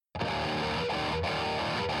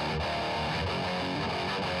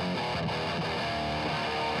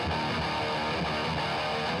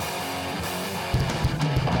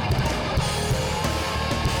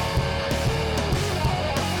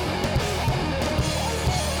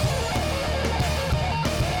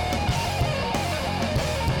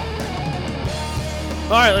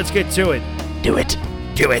right, let's get to it. Do it.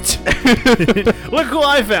 Do it. Look who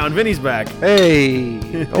I found. Vinny's back.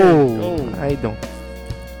 Hey. Oh, I don't.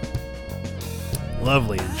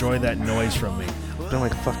 Lovely. Enjoy that noise from me. It's been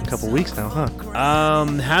like a fucking couple weeks now, huh?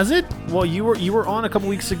 Has it? Well, you were on a couple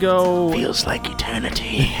weeks ago. Feels like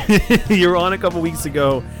eternity. You were on a couple weeks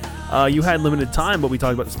ago. You had limited time, but we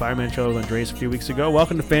talked about the Spider-Man show with Andreas a few weeks ago.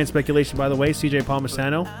 Welcome to Fan Speculation, by the way. CJ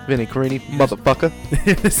Palmisano. Vinny Carini, motherfucker.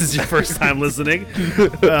 This is your first time listening.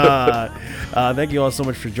 Thank you all so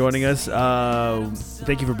much for joining us.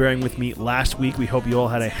 Thank you for bearing with me last week. We hope you all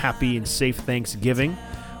had a happy and safe Thanksgiving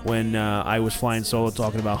when I was flying solo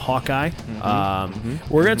talking about Hawkeye.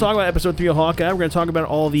 We're going to talk about episode 3 of Hawkeye. We're going to talk about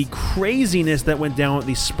all the craziness that went down with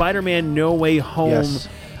the Spider-Man No Way Home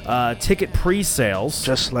ticket pre-sales.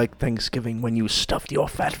 Just like Thanksgiving, when you stuffed your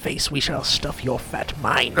fat face, we shall stuff your fat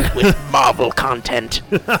mind with Marvel content.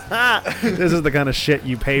 This is the kind of shit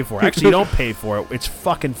you pay for. Actually, you don't pay for it. It's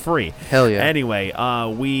fucking free. Hell yeah. Anyway,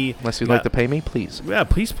 unless you'd like to pay me, please. Yeah,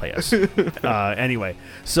 please pay us. Anyway,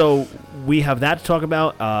 so we have that to talk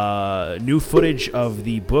about. New footage of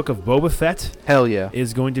the Book of Boba Fett. Hell yeah.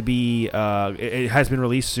 Is going to be, it has been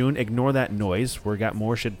released soon. Ignore that noise. We got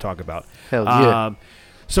more shit to talk about. Hell yeah.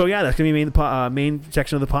 So yeah, that's going to be main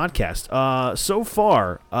section of the podcast. So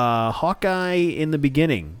far, Hawkeye in the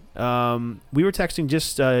beginning. We were texting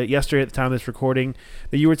just yesterday at the time of this recording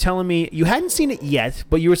that you were telling me you hadn't seen it yet,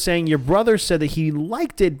 but you were saying your brother said that he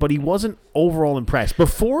liked it, but he wasn't overall impressed.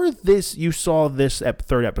 Before this, you saw this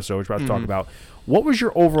third episode, which we're about to talk about. What was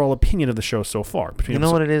your overall opinion of the show so far? You know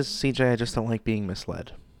what it is, CJ? I just don't like being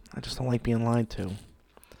misled. I just don't like being lied to.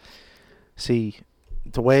 See,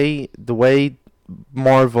 the way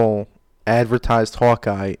Marvel advertised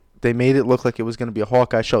Hawkeye, they made it look like it was going to be a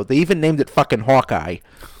Hawkeye show. They even named it fucking Hawkeye,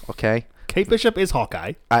 okay? Kate Bishop is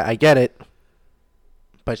Hawkeye. I get it,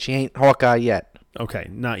 but she ain't Hawkeye yet. Okay,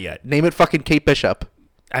 not yet. Name it fucking Kate Bishop.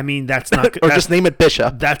 I mean, that's not... or just name it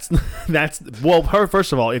Bishop. That's... Well,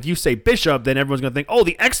 first of all, if you say Bishop, then everyone's going to think, oh,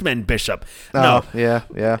 the X-Men Bishop. No. Yeah.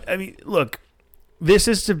 I mean, look, this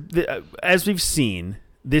is to... As we've seen,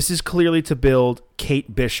 this is clearly to build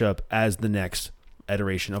Kate Bishop as the next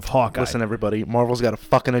iteration of Hawkeye. Listen, everybody, Marvel's got a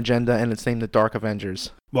fucking agenda, and it's named the Dark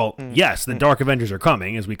Avengers. Well, yes, the Dark Avengers are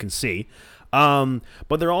coming, as we can see. But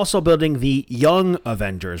they're also building the Young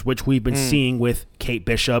Avengers, which we've been seeing with Kate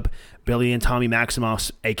Bishop, Billy and Tommy Maximoff,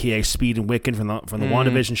 a.k.a. Speed and Wiccan from the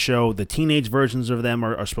WandaVision show. The teenage versions of them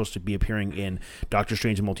are supposed to be appearing in Doctor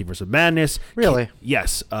Strange and Multiverse of Madness. Really?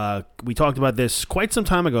 Yes. We talked about this quite some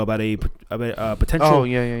time ago about a potential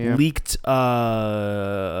leaked,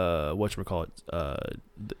 whatchamacallit,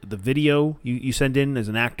 the video you send in as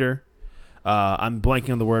an actor. I'm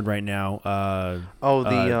blanking on the word right now.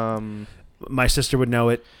 My sister would know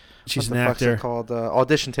it. She's an actor. What's it called?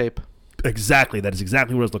 Audition tape. Exactly. That is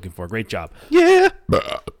exactly what I was looking for. Great job. Yeah.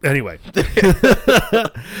 Anyway.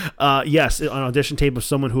 Yes, an audition tape of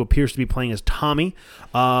someone who appears to be playing as Tommy.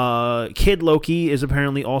 Kid Loki is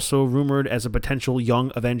apparently also rumored as a potential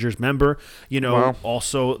Young Avengers member.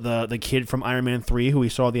 Also the kid from Iron Man 3 who we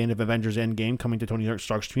saw at the end of Avengers Endgame coming to Tony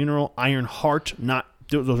Stark's funeral. Ironheart,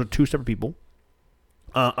 those are two separate people.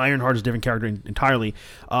 Ironheart is a different character entirely,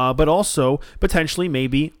 but also potentially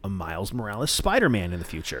maybe a Miles Morales Spider-Man in the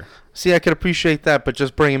future. See, I could appreciate that, but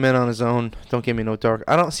just bring him in on his own. Don't give me no dark.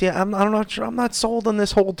 I'm not sure. I'm not sold on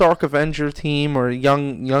this whole Dark Avenger team or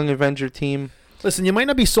young Avenger team. Listen, you might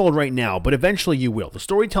not be sold right now, but eventually you will. The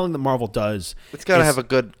storytelling that Marvel does, it's got to have a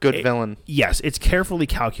good villain. Yes, it's carefully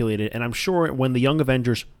calculated, and I'm sure when the Young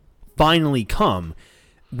Avengers finally come,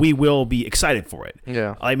 we will be excited for it.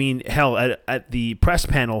 Yeah. I mean, hell, at the press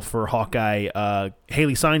panel for Hawkeye,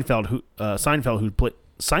 Haley Steinfeld, who played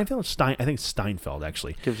Steinfeld, I think it's Steinfeld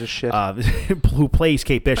actually. Gives a shit. Who plays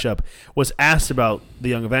Kate Bishop, was asked about the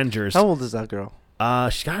Young Avengers. How old is that girl?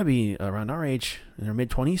 She's got to be around our age, in her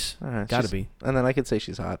mid-20s. Right, got to be. And then I could say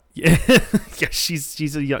she's hot. Yeah,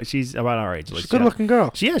 she's about our age. She's a good-looking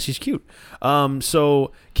girl. She's cute.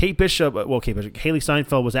 So Haley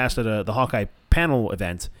Steinfeld was asked at the Hawkeye panel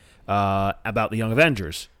event about the Young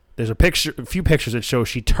Avengers. There's a few pictures that show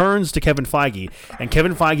she turns to Kevin Feige, and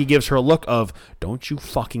Kevin Feige gives her a look of, don't you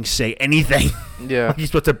fucking say anything. Yeah. He's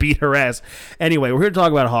supposed to beat her ass. Anyway, we're here to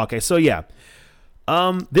talk about Hawkeye. So, yeah.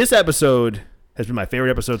 This episode has been my favorite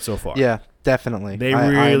episode so far. Yeah, definitely. They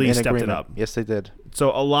really stepped it up. Yes, they did. So,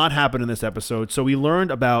 a lot happened in this episode. So, we learned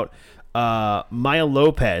about Maya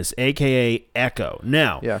Lopez, a.k.a. Echo.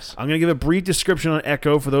 Now, yes. I'm going to give a brief description on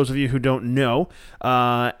Echo for those of you who don't know.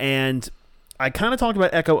 And I kind of talked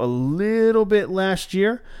about Echo a little bit last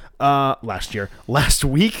week.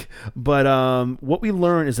 But what we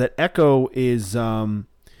learned is that Echo is,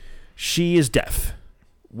 she is deaf.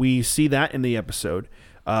 we see that in the episode.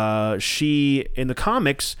 She in the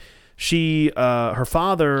comics, her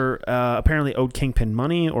father apparently owed Kingpin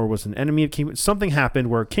money or was an enemy of Kingpin. Something happened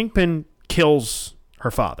where Kingpin kills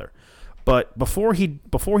her father, but before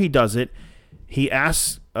he does it, he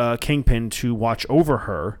asks Kingpin to watch over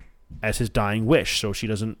her as his dying wish, so she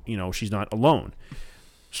doesn't, she's not alone.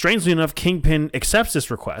 Strangely enough, Kingpin accepts this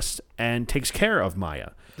request and takes care of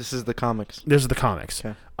Maya. This is the comics. This is the comics.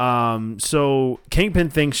 Okay. So Kingpin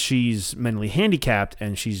thinks she's mentally handicapped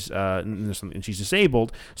and she's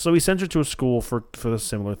disabled, so he sends her to a school for a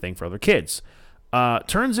similar thing for other kids.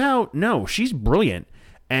 Turns out, no, she's brilliant,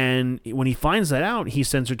 and when he finds that out, he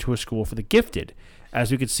sends her to a school for the gifted. As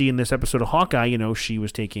we could see in this episode of Hawkeye, she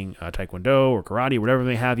was taking Taekwondo or karate or whatever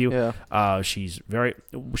they have you. Yeah.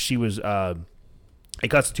 It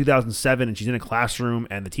cuts to 2007, and she's in a classroom,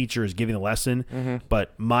 and the teacher is giving a lesson,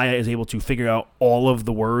 but Maya is able to figure out all of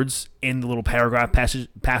the words in the little paragraph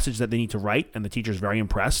passage that they need to write, and the teacher is very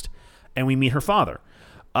impressed, and we meet her father.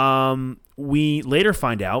 We later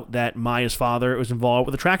find out that Maya's father was involved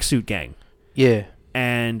with a tracksuit gang. Yeah.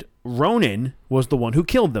 And Ronin was the one who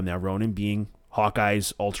killed them. Now, Ronin being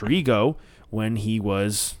Hawkeye's alter ego when he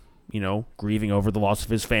was, grieving over the loss of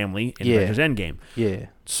his family in Avengers Endgame. Yeah.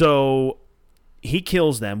 So he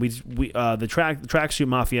kills them. The tracksuit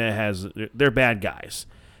mafia they're bad guys,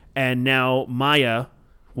 and now Maya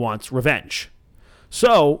wants revenge.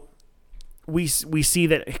 So we see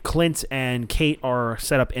that Clint and Kate are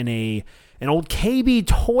set up in an old KB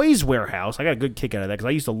Toys warehouse. I got a good kick out of that because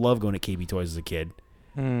I used to love going to KB Toys as a kid.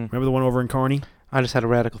 Remember the one over in Kearney? I just had a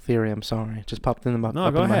radical theory. I'm sorry. It just popped in my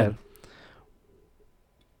No, go ahead. head.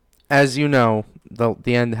 As you know,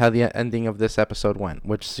 how the ending of this episode went,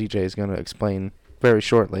 which CJ is going to explain very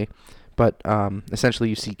shortly, but essentially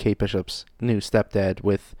you see Kate Bishop's new stepdad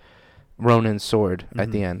with Ronin's sword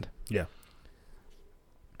at the end. Yeah.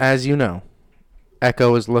 As you know,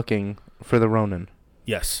 Echo is looking for the Ronin.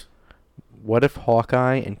 Yes. What if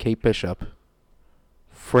Hawkeye and Kate Bishop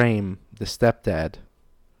frame the stepdad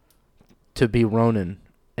to be Ronin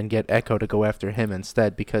and get Echo to go after him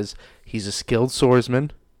instead because he's a skilled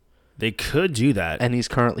swordsman? They could do that. And he's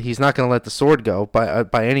not going to let the sword go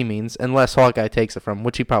by any means unless Hawkeye takes it from him,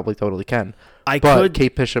 which he probably totally can.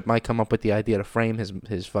 Kate Bishop might come up with the idea to frame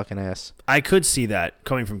his fucking ass. I could see that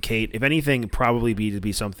coming from Kate. If anything, probably to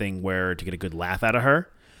be something where to get a good laugh out of her.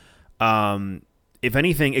 If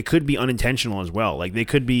anything, it could be unintentional as well. Like they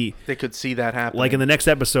could see that happen. Like in the next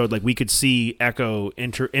episode, like we could see Echo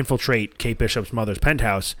infiltrate Kate Bishop's mother's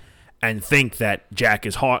penthouse and think that Jack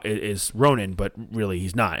is Ronin, but really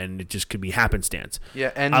he's not, and it just could be happenstance. Yeah,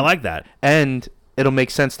 and I like that. And it'll make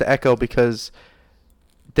sense to Echo because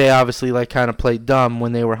they obviously kind of played dumb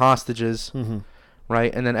when they were hostages,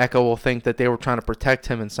 right? And then Echo will think that they were trying to protect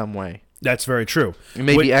him in some way. That's very true. And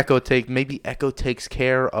maybe Echo takes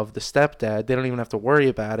care of the stepdad. They don't even have to worry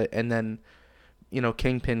about it. And then,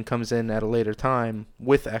 Kingpin comes in at a later time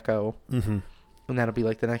with Echo. And that'll be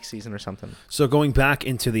like the next season or something. So going back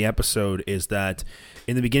into the episode is that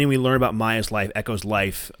in the beginning we learn about Maya's life, Echo's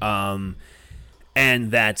life, and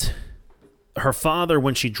that her father,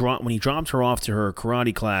 when he dropped her off to her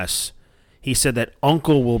karate class, he said that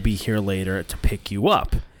Uncle will be here later to pick you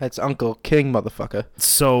up. That's Uncle King, motherfucker.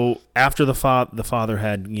 So after the father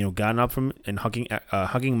had gotten up from and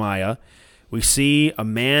hugging Maya, we see a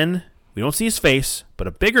man. We don't see his face, but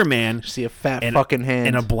a bigger man. You see a fat fucking hand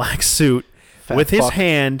in a black suit with his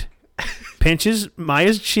hand pinches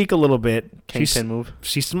Maya's cheek a little bit. Kingpin move.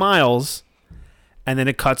 She smiles, and then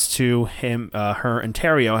it cuts to him, her, and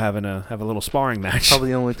Terrio have a little sparring match. Probably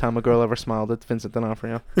the only time a girl ever smiled at Vincent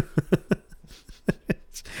D'Onofrio.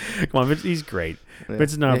 Come on, he's great. Yeah.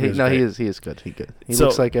 Vincent D'Onofrio he is good. He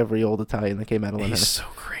looks like every old Italian that came out of London. He's so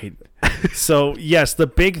great. So yes, the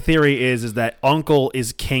big theory is that Uncle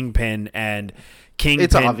is Kingpin and Kingpin.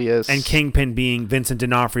 It's obvious. And Kingpin being Vincent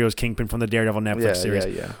D'Onofrio's Kingpin from the Daredevil Netflix series.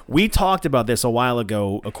 Yeah. We talked about this a while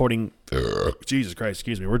ago. Jesus Christ,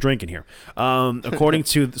 excuse me, we're drinking here. According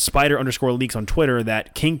to Spider_Leaks on Twitter,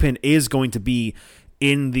 that Kingpin is going to be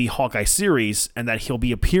in the Hawkeye series, and that he'll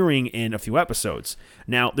be appearing in a few episodes.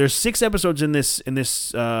 Now, there's 6 episodes in this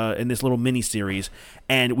little mini series,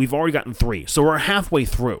 and we've already gotten 3, so we're halfway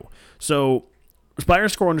through. So,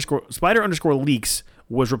 Spider_Leaks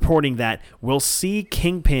was reporting that we'll see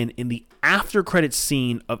Kingpin in the after credits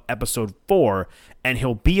scene of episode 4, and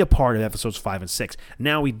he'll be a part of episodes 5 and 6.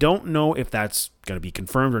 Now, we don't know if that's going to be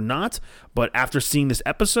confirmed or not, but after seeing this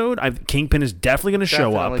episode, Kingpin is definitely going to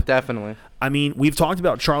show up. Definitely. I mean, we've talked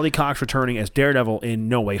about Charlie Cox returning as Daredevil in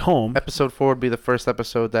No Way Home. Episode 4 would be the first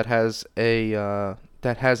episode that has an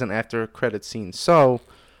after credits scene, so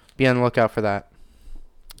be on the lookout for that.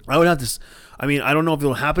 I would have to. I mean, I don't know if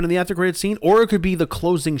it'll happen in the after credit scene, or it could be the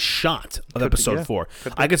closing shot of episode 4.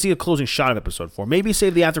 I could see a closing shot of episode 4. Maybe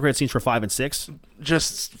save the after credit scenes for 5 and 6.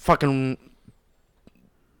 Just fucking.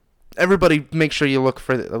 Everybody, make sure you look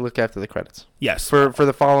after the credits. Yes, for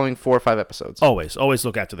the following 4 or 5 episodes. Always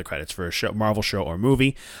look after the credits for a show, Marvel show or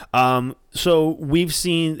movie. So we've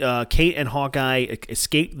seen Kate and Hawkeye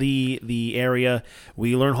escape the area.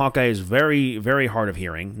 We learn Hawkeye is very, very hard of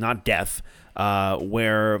hearing, not deaf.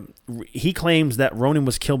 Where he claims that Ronan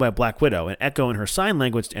was killed by Black Widow, and Echo in her sign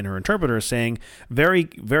language and her interpreter is saying, very,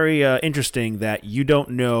 very interesting that you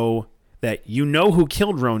don't know. That you know who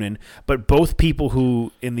killed Ronan, but both people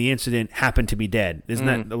who in the incident happen to be dead. Isn't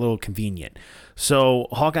that a little convenient? So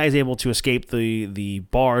Hawkeye is able to escape the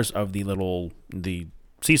bars of the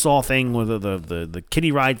seesaw thing, or the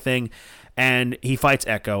kiddie ride thing, and he fights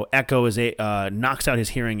Echo. Echo knocks out his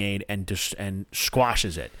hearing aid and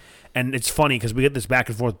squashes it. And it's funny because we get this back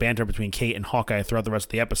and forth banter between Kate and Hawkeye throughout the rest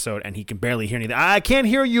of the episode, and he can barely hear anything. I can't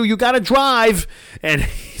hear you. You got to drive. And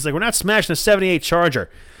he's like, we're not smashing a 78 Charger.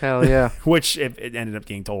 Hell yeah. Which it ended up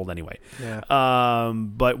getting told anyway. Yeah.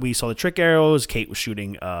 But we saw the trick arrows. Kate was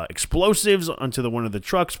shooting explosives onto one of the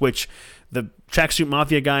trucks, which the Tracksuit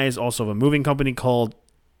Mafia guy is also of a moving company called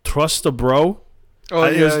Trust a Bro. Oh,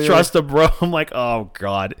 It was Trust a Bro. I'm like, oh,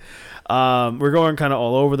 God. We're going kind of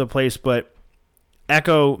all over the place, but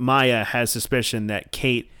Echo Maya has suspicion that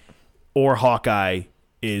Kate or Hawkeye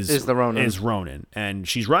is Ronan, and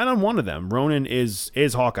she's right on one of them. Ronan is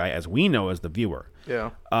Hawkeye, as we know as the viewer.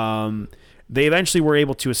 Yeah. They eventually were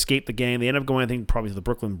able to escape the gang. They end up going, I think, probably to the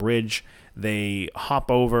Brooklyn Bridge. They hop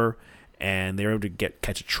over, and they're able to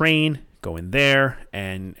catch a train, go in there,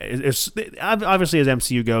 and it's obviously as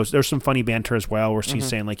MCU goes, there's some funny banter as well, where she's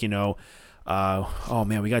saying like, oh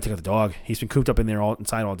man, we gotta take out the dog. He's been cooped up in there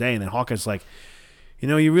inside all day, and then Hawkeye's like,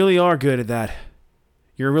 you really are good at that.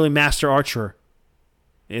 You're a really master archer.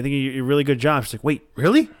 I think you're a really good job. She's like, wait,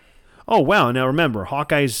 really? Oh, wow. Now remember,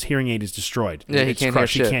 Hawkeye's hearing aid is destroyed. Yeah, he can't hear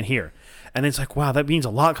shit. He can't hear. And then it's like, wow, that means a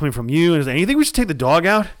lot coming from you. And you think we should take the dog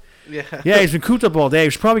out? Yeah. Yeah, he's been cooped up all day. We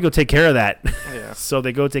should probably go take care of that. Yeah. So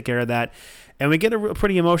they go take care of that. And we get a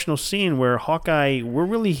pretty emotional scene where Hawkeye, we're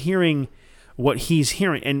really hearing what he's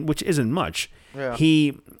hearing, and which isn't much. Yeah.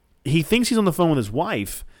 He thinks he's on the phone with his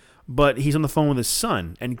wife, but he's on the phone with his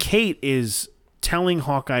son. And Kate is telling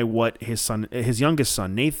Hawkeye what his youngest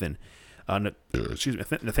son,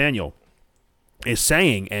 Nathaniel, is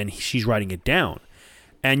saying, and she's writing it down.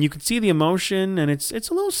 And you can see the emotion, and it's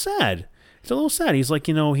a little sad. It's a little sad. He's like,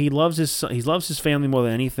 he loves his son, he loves his family more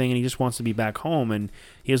than anything, and he just wants to be back home, and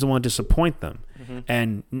he doesn't want to disappoint them.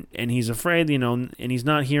 And he's afraid, and he's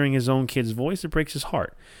not hearing his own kid's voice. It breaks his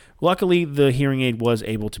heart. Luckily, the hearing aid was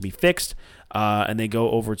able to be fixed, and they go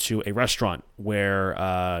over to a restaurant where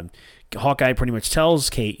Hawkeye pretty much tells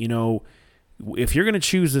Kate, if you're going to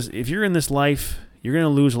choose this, if you're in this life, you're going to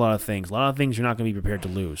lose a lot of things. A lot of things you're not going to be prepared to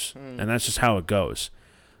lose, and that's just how it goes.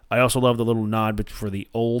 I also love the little nod for the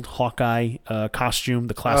old Hawkeye costume,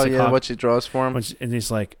 the classic. Oh yeah, what she draws for him. And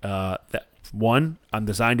he's like, one, I'm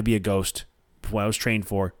designed to be a ghost. What I was trained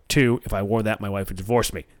for. 2, if I wore that, my wife would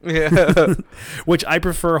divorce me. Yeah. Which I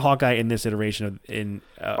prefer Hawkeye in this iteration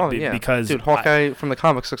because dude, Hawkeye from the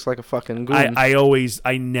comics looks like a fucking goon.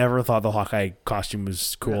 I never thought the Hawkeye costume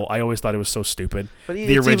was cool. Yeah. I always thought it was so stupid. But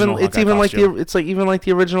it's even like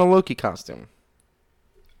the original Loki costume.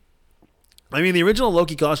 I mean, the original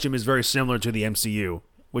Loki costume is very similar to the MCU,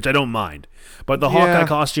 which I don't mind. But the Hawkeye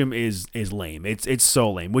costume is lame. It's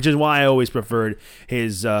so lame, which is why I always preferred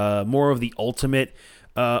his more of the Ultimate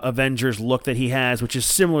Avengers look that he has, which is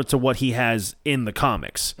similar to what he has in the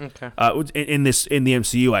comics. Okay. In the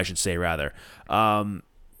MCU, I should say, rather.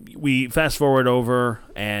 We fast forward over,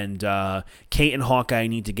 and Kate and Hawkeye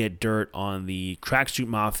need to get dirt on the Tracksuit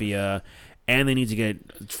Mafia, and they need to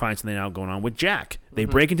find something out going on with Jack. They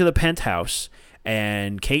break into the penthouse,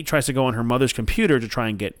 and Kate tries to go on her mother's computer to try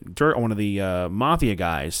and get dirt on one of the Mafia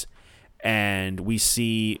guys, and we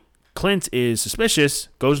see Clint is suspicious,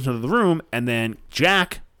 goes into the room, and then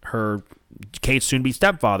Jack, Kate's soon-to-be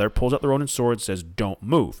stepfather, pulls out the Ronin sword and says, don't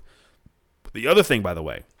move. The other thing, by the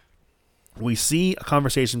way, we see a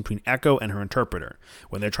conversation between Echo and her interpreter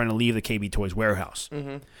when they're trying to leave the KB Toys warehouse.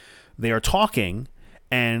 Mm-hmm. They are talking,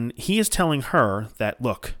 and he is telling her that,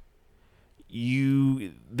 look,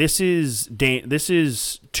 this is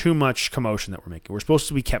too much commotion that we're making. We're supposed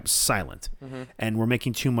to be kept silent, and we're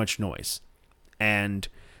making too much noise. And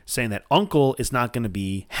saying that Uncle is not going to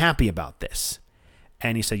be happy about this.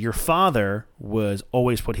 And he said, your father was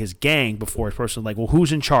always put his gang before his person. Like, well,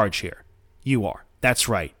 who's in charge here? You are. That's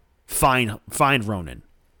right. Find Ronan.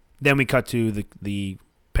 Then we cut to the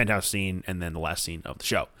penthouse scene, and then the last scene of the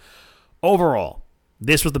show. Overall,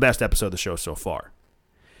 this was the best episode of the show so far.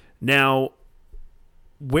 Now,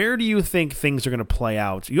 where do you think things are going to play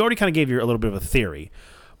out? You already kind of gave a little bit of a theory,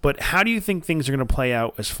 but how do you think things are going to play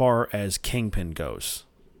out as far as Kingpin goes?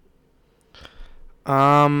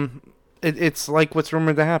 It's like what's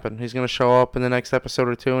rumored to happen. He's going to show up in the next episode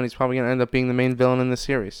or two, and he's probably going to end up being the main villain in the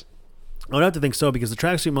series. I would have to think so, because the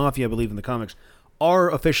Tracksuit Mafia, I believe in the comics,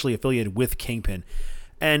 are officially affiliated with Kingpin.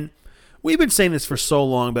 And we've been saying this for so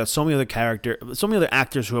long about so many other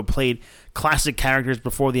actors who have played classic characters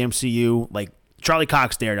before the MCU, like Charlie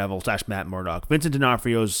Cox, Daredevil / Matt Murdock, Vincent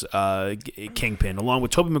D'Onofrio's Kingpin, along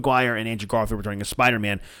with Tobey Maguire and Andrew Garfield returning as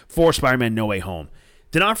Spider-Man for Spider-Man No Way Home.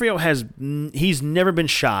 D'Onofrio he's never been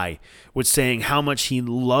shy with saying how much he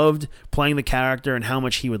loved playing the character and how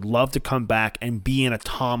much he would love to come back and be in a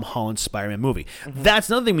Tom Holland Spider-Man movie. Mm-hmm. That's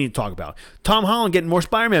another thing we need to talk about. Tom Holland getting more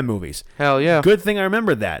Spider-Man movies. Hell yeah. Good thing I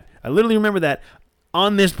remembered that. I literally remember that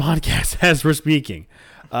on this podcast as we're speaking.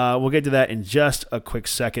 We'll get to that in just a quick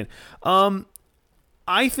second.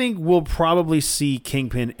 I think we'll probably see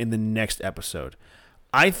Kingpin in the next episode.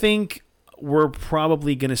 I think we're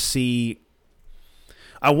probably going to see...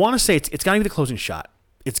 I want to say it's got to be the closing shot.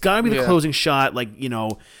 It's got to be the closing shot, like,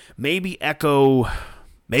 maybe Echo,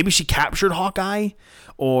 maybe she captured Hawkeye,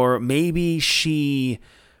 or maybe she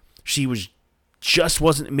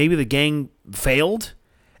wasn't, maybe the gang failed,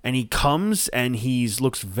 and he comes and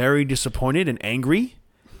looks very disappointed and angry.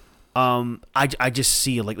 I just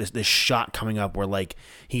see like this shot coming up where like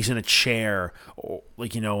he's in a chair, or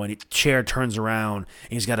like, and the chair turns around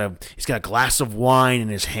and he's got a glass of wine in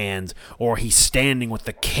his hand, or he's standing with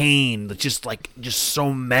the cane that's just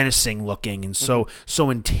so menacing looking and so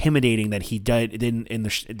intimidating that he did in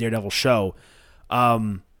the Daredevil show.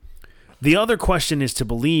 The other question is to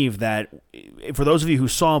believe that, for those of you who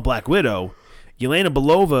saw Black Widow, Yelena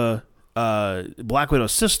Belova, Black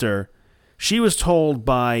Widow's sister, she was told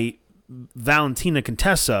by Valentina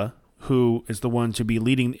Contessa, who is the one to be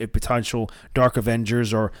leading a potential Dark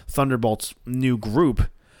Avengers or Thunderbolts new group,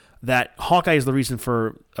 that Hawkeye is the reason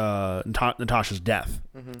for Natasha's death.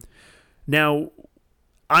 Mm-hmm. Now,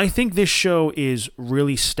 I think this show is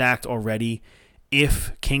really stacked already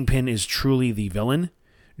if Kingpin is truly the villain.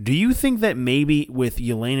 Do you think that maybe with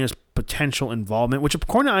Yelena's potential involvement, which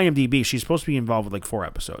according to IMDb, she's supposed to be involved with like 4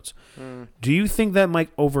 episodes, do you think that might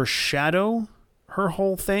overshadow her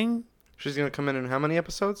whole thing? She's going to come in how many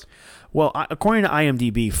episodes? Well, according to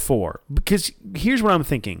IMDb, 4. Because here's what I'm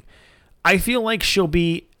thinking. I feel like she'll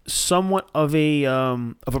be somewhat of a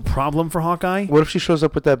problem for Hawkeye. What if she shows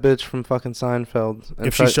up with that bitch from fucking Seinfeld?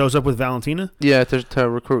 If she shows up with Valentina? Yeah, to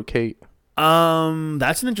recruit Kate.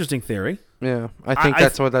 That's an interesting theory. Yeah, I think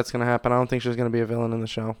that's going to happen. I don't think she's going to be a villain in the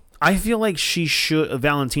show. I feel like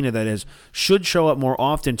Valentina, that is, should show up more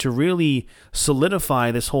often to really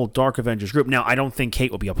solidify this whole Dark Avengers group. Now, I don't think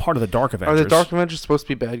Kate will be a part of the Dark Avengers. Are the Dark Avengers supposed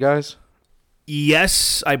to be bad guys?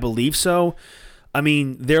 Yes, I believe so. I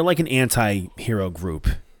mean, they're like an anti-hero group.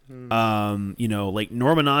 Like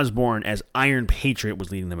Norman Osborn as Iron Patriot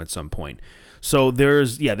was leading them at some point. So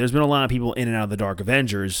there's been a lot of people in and out of the Dark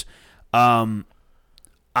Avengers.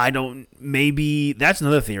 Maybe that's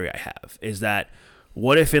another theory I have, is that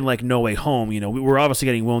what if in like No Way Home, we're obviously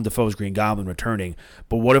getting Willem Dafoe's Green Goblin returning,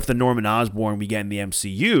 but what if the Norman Osborn we get in the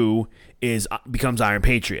MCU becomes Iron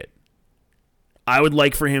Patriot? I would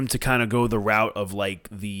like for him to kind of go the route of like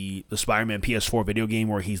the Spider-Man PS4 video game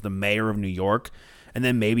where he's the mayor of New York, and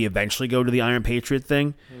then maybe eventually go to the Iron Patriot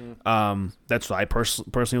thing. That's what I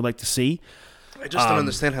personally would like to see. I just don't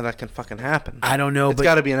understand how that can fucking happen. I don't know. It's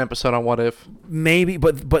got to be an episode on What If. Maybe,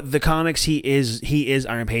 but the comics, he is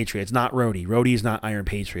Iron Patriot. It's not Rhodey. Rhodey is not Iron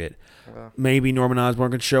Patriot. Maybe Norman Osborn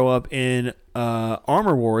could show up in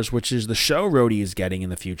Armor Wars, which is the show Rhodey is getting in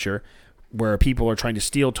the future, where people are trying to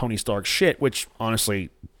steal Tony Stark's shit, which honestly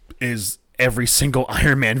is every single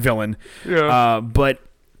Iron Man villain. Yeah. But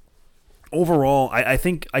overall, I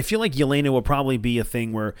feel like Yelena will probably be a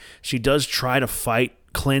thing where she does try to fight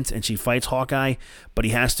Clint and she fights Hawkeye, but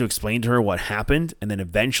he has to explain to her what happened, and then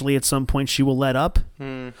eventually at some point she will let up.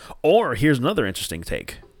 Or here's another interesting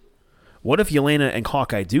take. What if Yelena and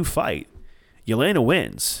Hawkeye do fight? Yelena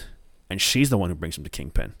wins, and she's the one who brings him to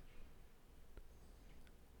Kingpin.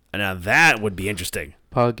 And now that would be interesting.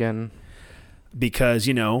 Again. Because,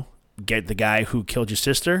 get the guy who killed your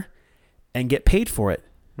sister and get paid for it.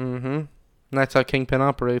 Mm-hmm. And that's how Kingpin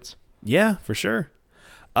operates. Yeah, for sure.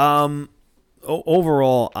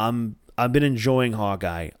 Overall, I've been enjoying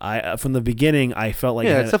Hawkeye. From the beginning, I felt like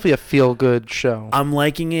it's definitely a feel-good show. I'm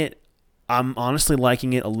liking it. I'm honestly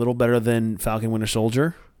liking it a little better than Falcon Winter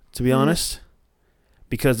Soldier, to be honest.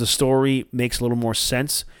 because the story makes a little more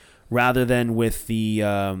sense rather than with the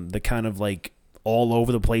kind of like all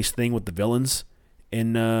over the place thing with the villains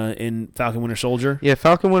in Falcon Winter Soldier. Yeah,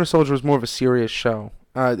 Falcon Winter Soldier was more of a serious show.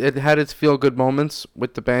 It had its feel-good moments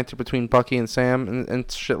with the banter between Bucky and Sam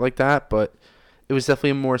and shit like that, but it was definitely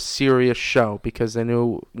a more serious show because they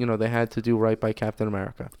knew, they had to do right by Captain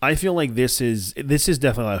America. I feel like this is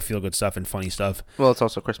definitely a lot of feel-good stuff and funny stuff. Well, it's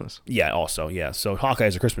also Christmas. Yeah, also, yeah. So Hawkeye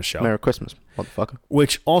is a Christmas show. Merry Christmas, motherfucker.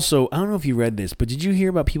 Which also, I don't know if you read this, but did you hear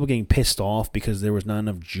about people getting pissed off because there was not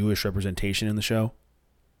enough Jewish representation in the show?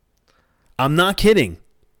 I'm not kidding.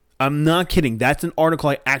 That's an article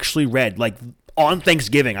I actually read, like on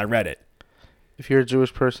Thanksgiving. I read it. If you're a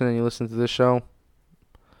Jewish person and you listen to this show,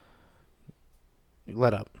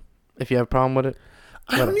 let up. If you have a problem with it,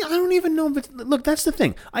 I don't even know. But look, that's the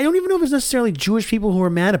thing. I don't even know if it's necessarily Jewish people who are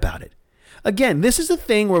mad about it. Again, this is a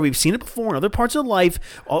thing where we've seen it before in other parts of life,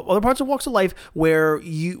 other parts of walks of life, where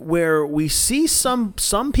we see some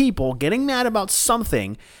people getting mad about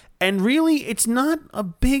something, and really it's not a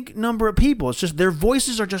big number of people. It's just their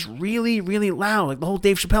voices are just really, really loud, like the whole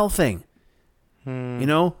Dave Chappelle thing. We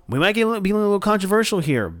might be a little controversial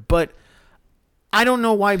here, but I don't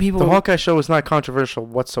know why people... The Hawkeye show is not controversial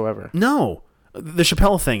whatsoever. No. The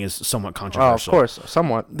Chappelle thing is somewhat controversial. Oh, of course.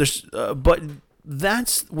 Somewhat. But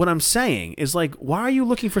that's what I'm saying, is like, why are you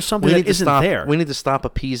looking for something that isn't there? We need to stop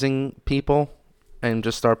appeasing people and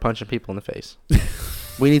just start punching people in the face.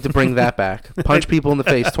 We need to bring that back. Punch people in the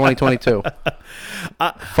face, 2022.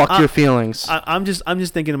 Fuck your feelings. I'm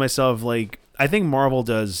just thinking to myself, like, I think Marvel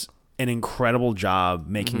does an incredible job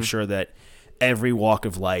making sure that every walk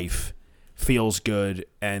of life feels good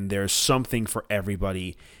and there's something for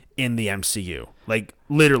everybody in the MCU. Like,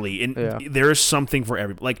 literally, there is something for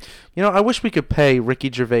everybody. Like, I wish we could pay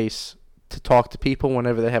Ricky Gervais to talk to people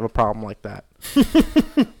whenever they have a problem like that.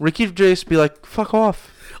 Ricky Gervais be like, fuck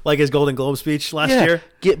off. Like his Golden Globe speech last year?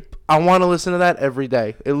 I want to listen to that every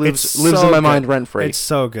day. It lives in my mind rent-free. It's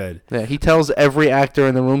so good. Yeah, he tells every actor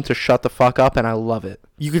in the room to shut the fuck up, and I love it.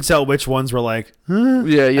 You could tell which ones were like,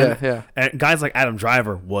 Yeah. And guys like Adam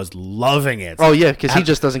Driver was loving it. Oh, yeah, because he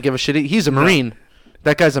just doesn't give a shit. He's a Marine. No.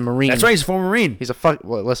 That guy's a Marine. That's right, he's a former Marine. He's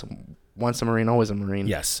well, listen, once a Marine, always a Marine.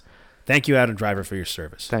 Yes. Thank you, Adam Driver, for your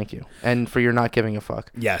service. Thank you. And for your not giving a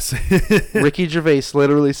fuck. Yes. Ricky Gervais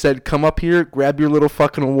literally said, come up here, grab your little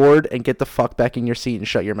fucking award, and get the fuck back in your seat and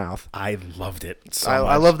shut your mouth. I loved it so much.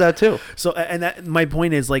 I love that too. So, and my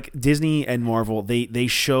point is, like, Disney and Marvel, they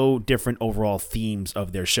show different overall themes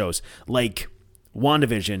of their shows. Like,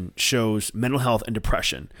 WandaVision shows mental health and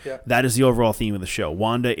depression. Yeah. That is the overall theme of the show.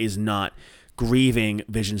 Wanda is not grieving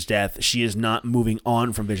Vision's death. She is not moving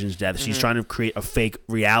on from Vision's death. She's trying to create a fake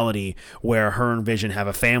reality where her and Vision have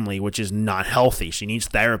a family, which is not healthy. She needs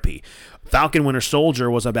therapy. Falcon Winter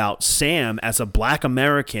Soldier was about Sam as a black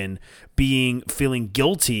American feeling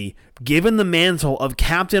guilty, given the mantle of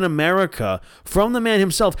Captain America from the man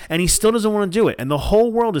himself, and he still doesn't want to do it. And the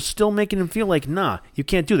whole world is still making him feel like, nah, you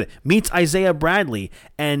can't do that. Meets Isaiah Bradley,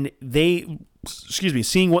 and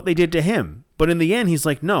seeing what they did to him. But in the end, he's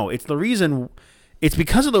like, no, it's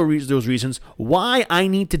because of those reasons why I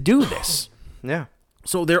need to do this. Yeah.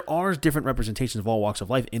 So there are different representations of all walks of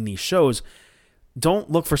life in these shows.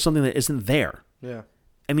 Don't look for something that isn't there. Yeah.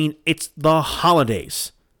 I mean, it's the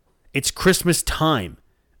holidays. It's Christmas time.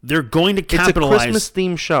 They're going to capitalize. It's a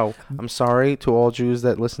Christmas-themed show. I'm sorry to all Jews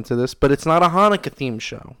that listen to this, but it's not a Hanukkah-themed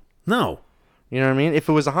show. No. You know what I mean? If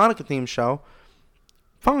it was a Hanukkah-themed show,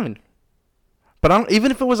 fine. But even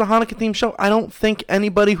if it was a Hanukkah-themed show, I don't think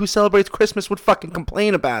anybody who celebrates Christmas would fucking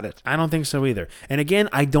complain about it. I don't think so either. And again,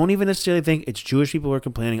 I don't even necessarily think it's Jewish people who are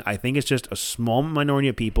complaining. I think it's just a small minority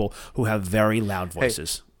of people who have very loud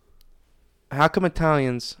voices. Hey, how come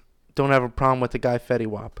Italians don't have a problem with the guy Fetty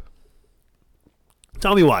Wap?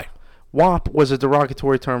 Tell me why. Wap was a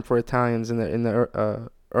derogatory term for Italians in the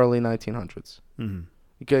early 1900s. Mm-hmm.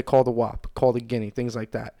 You get called a Wap, called a guinea, things like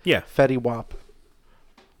that. Yeah. Fetty Wap.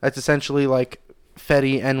 That's essentially like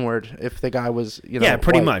Fetty N-word if the guy was, yeah,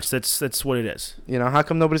 pretty white. much. That's what it is. How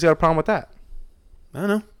come nobody's got a problem with that? I don't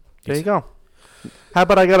know. There you go. How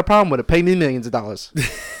about I got a problem with it? Pay me millions of dollars.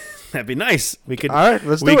 That'd be nice. We could. All right,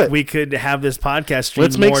 let's do it. We could have this podcast stream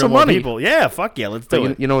let's make some more money. People. Yeah, fuck yeah, let's do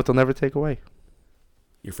it. You know what they'll never take away?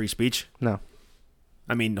 Your free speech? No.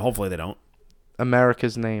 I mean, hopefully they don't.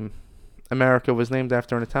 America's name. America was named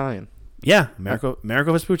after an Italian. Yeah, Americo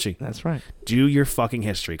Vespucci. That's right. Do your fucking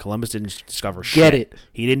history. Columbus didn't discover shit. Get it.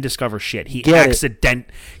 He didn't discover shit.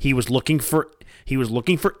 He was looking for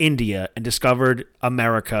India and discovered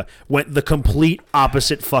America. Went the complete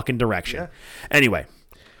opposite fucking direction. Yeah. Anyway,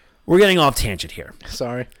 we're getting off tangent here.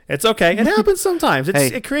 Sorry. It's okay. It happens sometimes.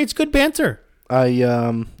 It creates good banter.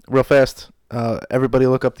 Real fast. Everybody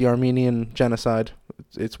look up the Armenian genocide.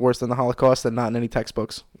 It's worse than the Holocaust and not in any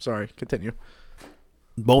textbooks. Sorry, continue.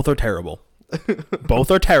 Both are terrible.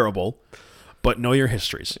 Both are terrible, but know your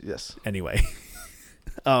histories. Yes. Anyway,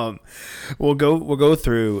 we'll go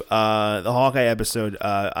through the Hawkeye episode.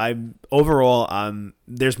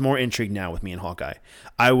 There's more intrigue now with me and Hawkeye.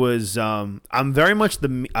 I'm very much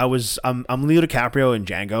I'm Leo DiCaprio in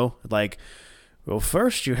Django. Like, well,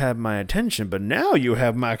 first you had my attention, but now you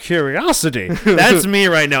have my curiosity. That's me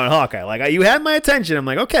right now in Hawkeye. Like, you had my attention. I'm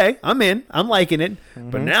like, okay, I'm in. I'm liking it. Mm-hmm.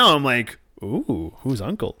 But now I'm like, ooh, who's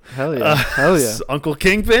Uncle? Hell yeah. Hell yeah. Uncle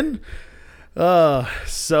Kingpin? Would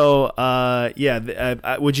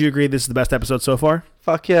you agree this is the best episode so far?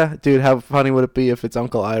 Fuck yeah. Dude, how funny would it be if it's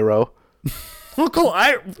Uncle Iroh? Uncle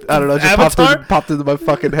Iroh? I don't know, just popped into my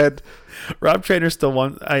fucking head. Rob Trainer still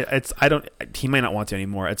wants. He might not want to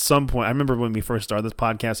anymore. At some point, I remember when we first started this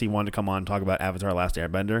podcast, he wanted to come on and talk about Avatar: Last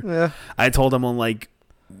Airbender. Yeah. I told him when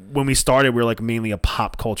we started, we were like mainly a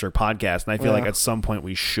pop culture podcast, and I feel like at some point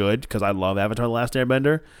we should, because I love Avatar: The Last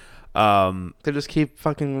Airbender. They just keep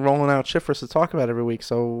fucking rolling out shit for us to talk about every week.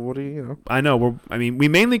 So what do you know? I know we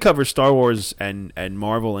mainly cover Star Wars and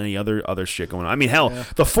Marvel and any other shit going on. I mean, hell,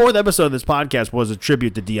 the 4th episode of this podcast was a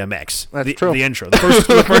tribute to DMX. That's true. The intro, the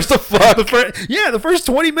first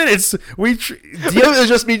 20 minutes it was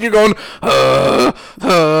just me and you going. I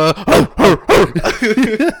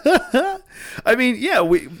mean,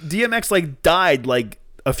 DMX died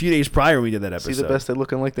a few days prior when we did that episode. See, the best, they're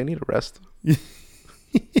looking like they need a rest.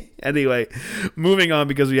 Anyway, moving on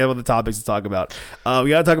because we have other topics to talk about. We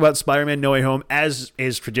got to talk about Spider-Man No Way Home, as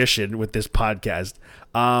is tradition with this podcast.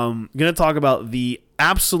 Going to talk about the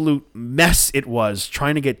absolute mess it was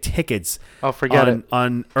trying to get tickets. Oh, forget it.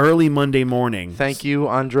 On early Monday morning. Thank you,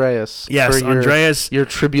 Andreas. Yes, Andreas. Your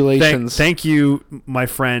tribulations. Thank you, my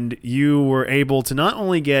friend. You were able to not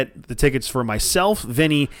only get the tickets for myself,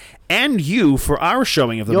 Vinny, and you for our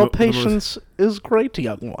showing of the Your patience is great,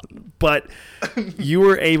 young one. But you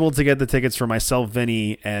were able to get the tickets for myself,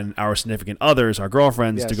 Vinny, and our significant others, our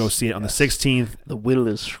girlfriends, to go see it on the 16th. The will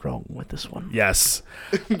is strong with this one. Yes.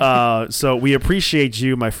 So we appreciate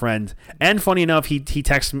you, my friend. And funny enough, he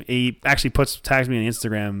texts me. He actually tags me on an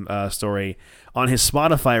Instagram story. On his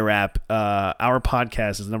Spotify rap, our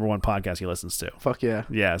podcast is the #1 podcast he listens to. Fuck yeah.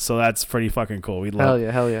 Yeah, so that's pretty fucking cool. We love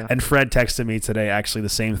Hell yeah. And Fred texted me today actually the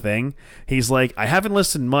same thing. He's like, I haven't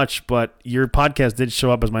listened much, but your podcast did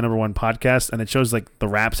show up as my #1 podcast, and it shows the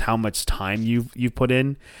raps how much time you've put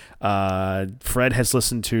in. Fred has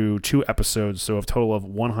listened to 2 episodes, so a total of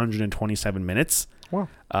 127 minutes. Wow.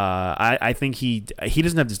 I think he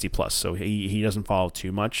doesn't have Disney Plus, so he doesn't follow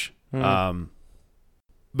too much.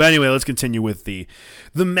 But anyway, let's continue with the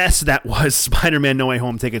mess that was Spider-Man No Way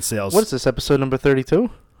Home ticket sales. What is this, episode number 32?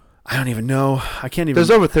 I don't even know. I can't even.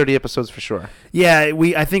 There's over 30 episodes for sure. Yeah,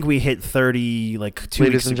 I think we hit 30 2 weeks.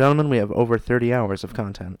 Ladies and gentlemen, we have over 30 hours of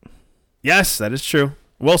content. Yes, that is true.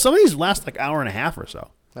 Well, some of these last hour and a half or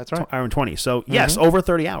so. That's right. Hour and 20. So, yes, over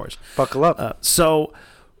 30 hours. Buckle up. So,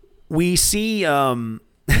 we see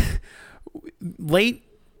late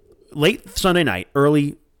Sunday night,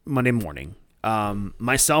 early Monday morning,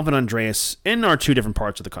 myself and Andreas, in our 2 different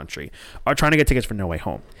parts of the country, are trying to get tickets for No Way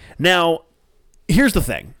Home. Now, here's the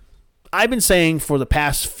thing. I've been saying for the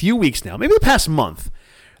past few weeks now, maybe the past month,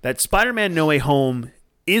 that Spider-Man No Way Home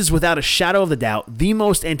is without a shadow of a doubt the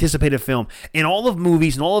most anticipated film in all of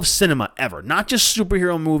movies and all of cinema ever. Not just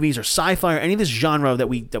superhero movies or sci-fi or any of this genre that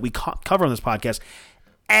we cover on this podcast.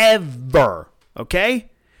 Ever. Okay?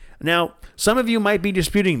 Now, some of you might be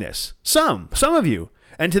disputing this. Some of you.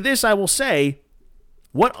 And to this I will say,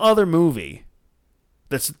 what other movie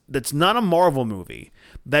that's not a Marvel movie,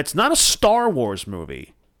 that's not a Star Wars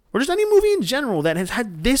movie, or just any movie in general that has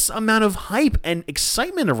had this amount of hype and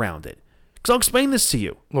excitement around it? Because I'll explain this to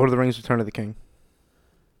you. Lord of the Rings, Return of the King.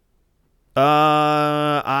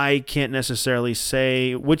 I can't necessarily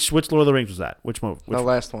say which Lord of the Rings was that. Which movie? The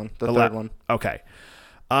last one, the third one. Okay.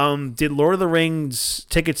 Did Lord of the Rings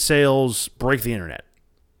ticket sales break the internet?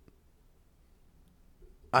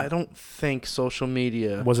 I don't think social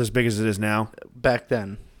media was as big as it is now back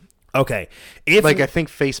then. Okay. I think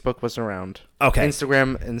Facebook was around. Okay.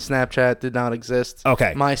 Instagram and Snapchat did not exist.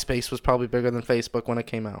 Okay. MySpace was probably bigger than Facebook when it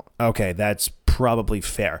came out. Okay, that's probably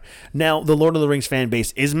fair. Now, the Lord of the Rings fan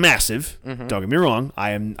base is massive. Mm-hmm. Don't get me wrong.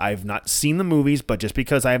 I've not seen the movies, but just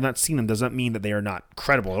because I have not seen them doesn't mean that they are not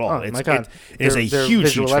credible at all. Oh, my God. It is a huge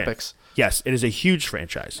visual epics. Yes, it is a huge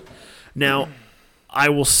franchise. Now, I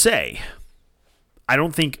will say, I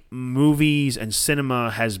don't think movies and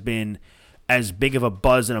cinema has been as big of a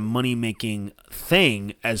buzz and a money-making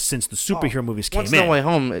thing as since the superhero movies came Once in. No Way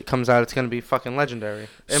Home it comes out, it's going to be fucking legendary.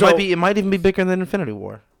 It might even be bigger than Infinity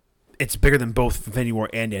War. It's bigger than both Infinity War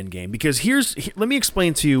and Endgame because let me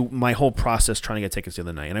explain to you my whole process trying to get tickets the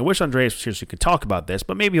other night. And I wish Andreas was here so he could talk about this,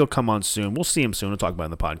 but maybe he'll come on soon. We'll see him soon. We'll talk about it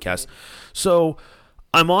in the podcast. So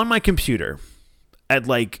I'm on my computer at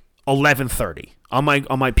like 11:30 on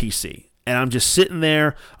my PC, and I'm just sitting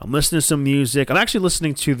there. I'm listening to some music. I'm actually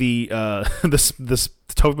listening to the this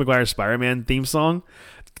Tobey Maguire Spider-Man theme song,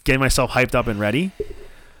 getting myself hyped up and ready.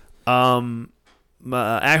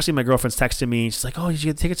 Actually, my girlfriend's texting me. She's like, "Oh, did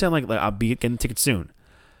you get tickets?" I'm like, "I'll be getting tickets soon."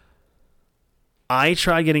 I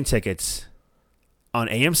tried getting tickets on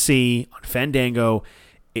AMC, on Fandango.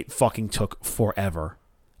 It fucking took forever.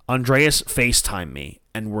 Andreas FaceTimed me,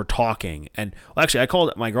 and we're talking. And actually, I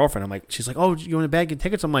called my girlfriend. I'm like, she's like, "Oh, you want to bag get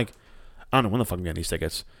tickets?" I'm like, "I don't know when the fuck I'm getting these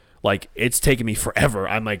tickets." Like, it's taking me forever.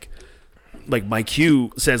 I'm like my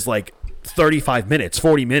queue says like 35 minutes,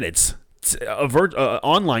 40 minutes.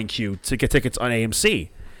 Online queue to get tickets on AMC.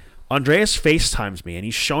 Andreas FaceTimes me and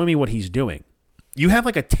he's showing me what he's doing. You have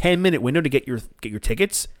like a 10-minute window to get your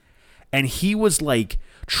tickets, and he was like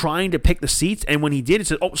trying to pick the seats, and when he did, it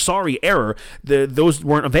said, "Oh, sorry, error. Those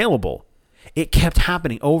weren't available." It kept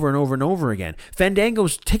happening over and over and over again.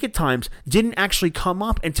 Fandango's ticket times didn't actually come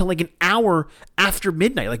up until like an hour after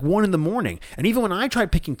midnight, like 1 a.m. And even when I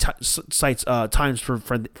tried picking sites times for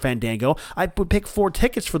Fandango, I would pick 4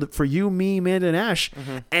 tickets for you, me, Amanda, and Ash,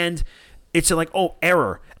 and it said like, "Oh,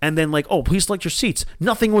 error," and then like, "Oh, please select your seats."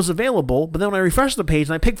 Nothing was available. But then when I refreshed the page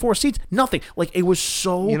and I picked 4 seats, nothing. Like, it was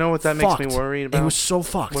so. You know what that fucked. makes me worried about? It was so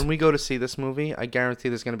fucked. When we go to see this movie, I guarantee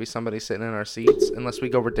there's going to be somebody sitting in our seats unless we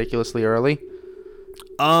go ridiculously early.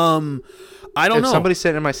 I don't know. If somebody's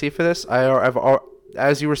sitting in my seat for this,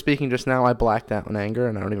 as you were speaking just now, I blacked out in anger,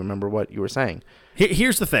 and I don't even remember what you were saying.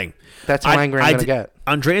 Here's the thing. That's how angry I'm going to get.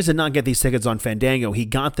 Andreas did not get these tickets on Fandango. He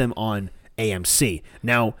got them on AMC.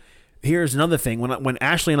 Now, here's another thing. When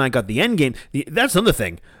Ashley and I got the Endgame, that's another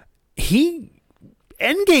thing.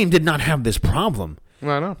 Endgame did not have this problem.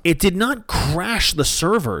 I know. It did not crash the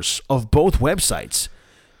servers of both websites.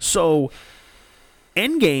 So,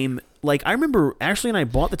 Endgame, like, I remember Ashley and I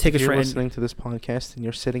bought the tickets for... If you're listening to this podcast and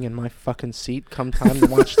you're sitting in my fucking seat come time to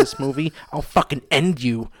watch this movie, I'll fucking end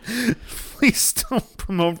you. Please don't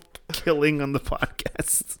promote killing on the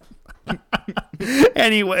podcast.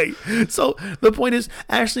 Anyway, so the point is,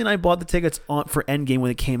 Ashley and I bought the tickets for Endgame when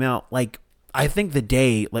it came out, like, I think the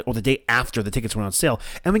day after the tickets went on sale,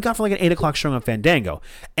 and we got for like an 8 o'clock showing on Fandango.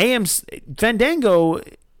 Fandango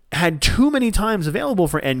had too many times available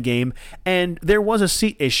for Endgame, and there was a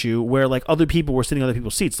seat issue where like other people were sitting in other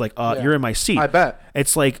people's seats. Like, you're in my seat. I bet.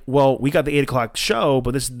 It's like, well, we got the 8 o'clock show,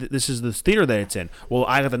 but this is the theater that it's in. Well,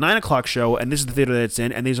 I got the 9 o'clock show, and this is the theater that it's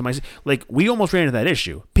in, and these are my seats. Like, we almost ran into that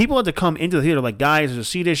issue. People had to come into the theater like, "Guys, there's a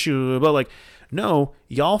seat issue," but like, no,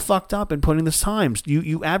 y'all fucked up in putting this times.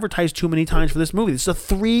 You advertised too many times for this movie. This is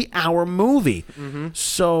a 3-hour movie. Mm-hmm.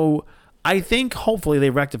 So I think hopefully they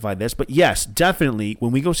rectified this. But yes, definitely,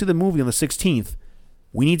 when we go see the movie on the 16th,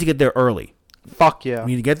 we need to get there early. Fuck yeah.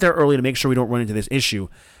 We need to get there early to make sure we don't run into this issue.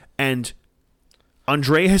 And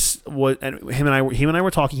Andreas him and I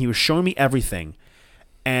were talking. He was showing me everything.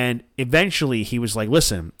 And eventually he was like,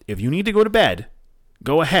 "Listen, if you need to go to bed,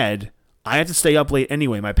 go ahead. I have to stay up late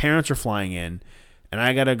anyway. My parents are flying in, and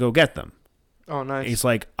I got to go get them." Oh, nice. He's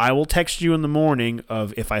like, "I will text you in the morning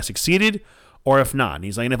of if I succeeded or if not." And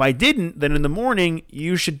he's like, "And if I didn't, then in the morning,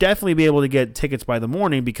 you should definitely be able to get tickets by the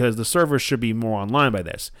morning because the servers should be more online by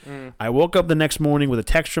this." I woke up the next morning with a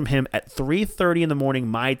text from him at 3:30 in the morning,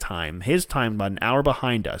 my time. His time, about an hour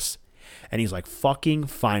behind us. And he's like, "Fucking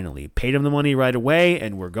finally." Paid him the money right away,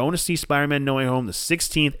 and we're going to see Spider-Man No Way Home the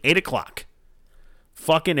 16th, 8 o'clock.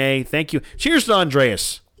 Fucking A. Thank you. Cheers to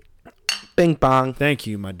Andreas. Bing bong. Thank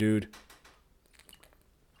you, my dude.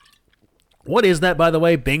 What is that, by the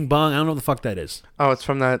way? Bing bong? I don't know what the fuck that is. Oh, it's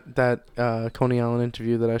from that Coney Allen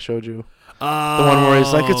interview that I showed you. The one where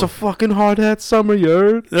he's like, "It's a fucking hard hat summer,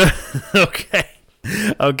 yard."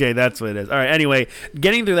 Okay, that's what it is. All right, anyway,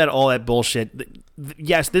 getting through all that bullshit.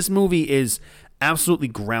 Yes, this movie is absolutely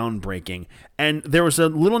groundbreaking. And there was a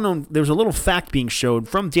little fact being showed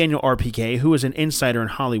from Daniel RPK, who is an insider in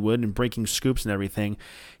Hollywood and breaking scoops and everything.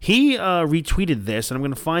 He retweeted this, and I'm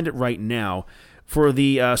going to find it right now. For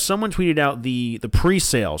someone tweeted out the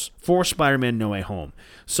pre-sales for Spider-Man No Way Home.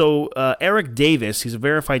 So Eric Davis, he's a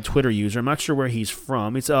verified Twitter user. I'm not sure where he's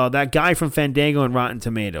from. It's that guy from Fandango and Rotten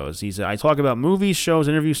Tomatoes. I talk about movies, shows,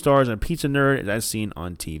 interview stars, and a pizza nerd as seen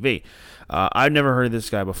on TV. I've never heard of this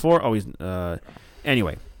guy before.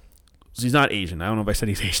 Anyway, He's not Asian. I don't know if I said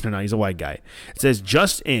he's Asian or not. He's a white guy. It says,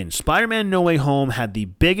 just in, Spider-Man No Way Home had the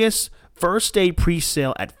biggest first-day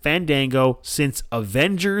pre-sale at Fandango since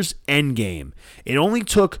Avengers Endgame. It only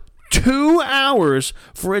took 2 hours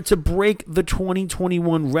for it to break the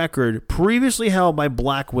 2021 record previously held by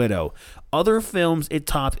Black Widow. Other films it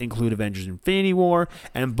topped include Avengers Infinity War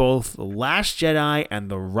and both The Last Jedi and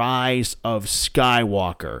The Rise of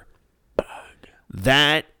Skywalker.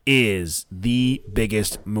 That is the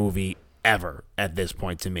biggest movie ever at this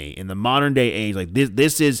point to me. In the modern day age, like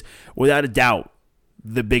this is without a doubt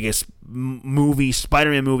the biggest movie,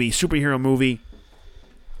 Spider-Man movie, superhero movie.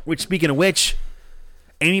 Which, speaking of which,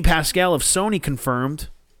 Amy Pascal of Sony confirmed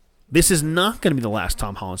this is not going to be the last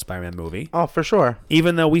Tom Holland Spider-Man movie. Oh, for sure.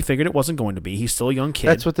 Even though we figured it wasn't going to be. He's still a young kid.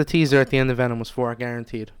 That's what the teaser at the end of Venom was for,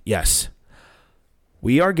 guaranteed. Yes.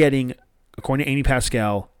 We are getting, according to Amy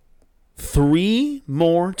Pascal, 3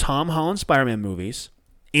 more Tom Holland Spider-Man movies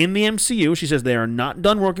in the MCU. She says they are not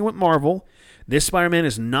done working with Marvel. This Spider-Man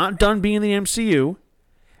is not done being in the MCU.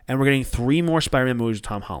 And we're getting 3 more Spider-Man movies with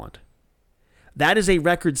Tom Holland. That is a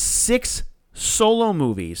record 6 solo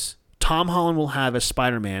movies Tom Holland will have as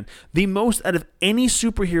Spider-Man, the most out of any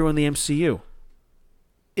superhero in the MCU.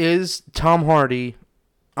 Is Tom Hardy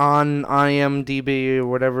on IMDb or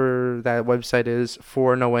whatever that website is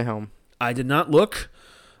for No Way Home? I did not look.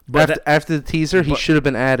 But after the teaser, he should have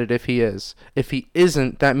been added if he is. If he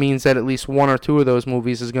isn't, that means that at least 1 or 2 of those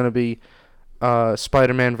movies is going to be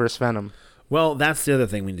Spider-Man vs. Venom. Well, that's the other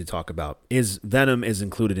thing we need to talk about, is Venom is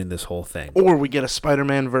included in this whole thing. Or we get a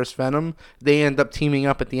Spider-Man vs. Venom. They end up teaming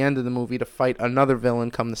up at the end of the movie to fight another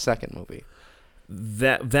villain come the second movie.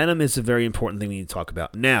 That Venom is a very important thing we need to talk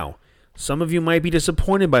about. Now, some of you might be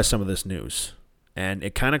disappointed by some of this news. And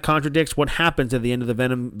it kind of contradicts what happens at the end of the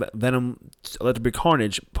Venom Let There Be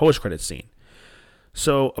Carnage post-credit scene.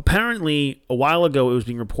 So apparently, a while ago, it was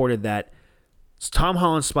being reported that Tom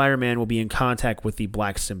Holland's Spider-Man will be in contact with the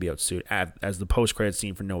black symbiote suit as the post-credit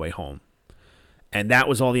scene for No Way Home. And that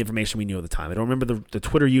was all the information we knew at the time. I don't remember the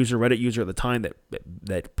Twitter user, Reddit user at the time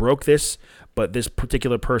that broke this, but this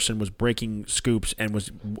particular person was breaking scoops and was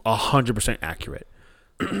 100% accurate.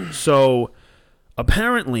 So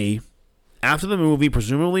apparently, after the movie,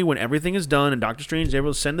 presumably when everything is done and Doctor Strange is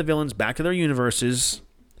able to send the villains back to their universes,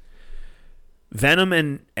 Venom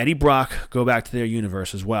and Eddie Brock go back to their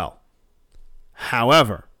universe as well.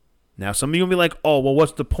 However, now some of you will be like, oh, well,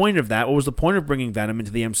 what's the point of that? What was the point of bringing Venom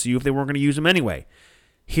into the MCU if they weren't going to use him anyway?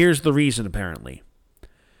 Here's the reason, apparently.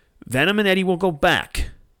 Venom and Eddie will go back,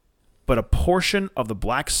 but a portion of the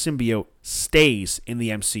black symbiote stays in the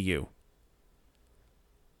MCU.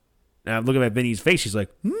 Now, I'm looking at Vinny's face. He's like,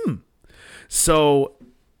 So,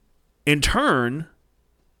 in turn,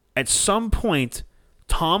 at some point,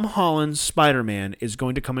 Tom Holland's Spider-Man is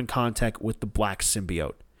going to come in contact with the black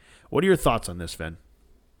symbiote. What are your thoughts on this, Vin?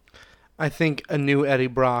 I think a new Eddie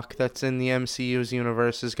Brock that's in the MCU's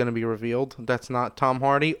universe is going to be revealed. That's not Tom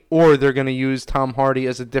Hardy, or they're going to use Tom Hardy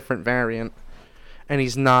as a different variant, and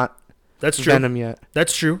he's not Venom yet.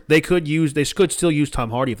 That's true. They could still use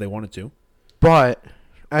Tom Hardy if they wanted to. But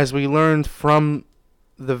as we learned from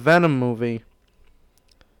the Venom movie,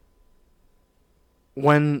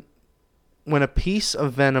 when a piece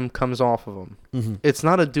of Venom comes off of him, it's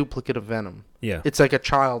not a duplicate of Venom. Yeah. It's like a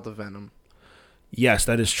child of Venom. Yes,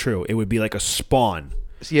 that is true. It would be like a spawn.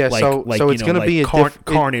 Yeah, so it's going to be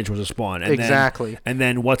Carnage was a spawn. And exactly.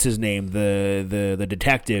 Then what's his name? The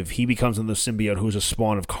detective, he becomes the symbiote who's a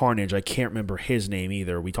spawn of Carnage. I can't remember his name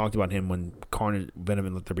either. We talked about him when Venom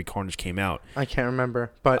and Let There Be Carnage came out. I can't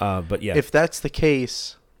remember. But yeah. If that's the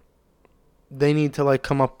case, they need to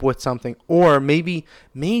come up with something. Or maybe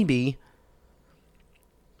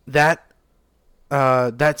that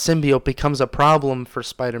symbiote becomes a problem for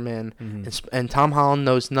Spider-Man, and Tom Holland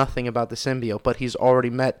knows nothing about the symbiote, but he's already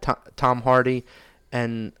met Tom Hardy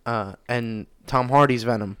and Tom Hardy's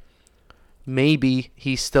Venom. Maybe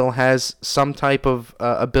he still has some type of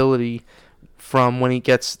ability from when he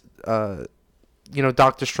gets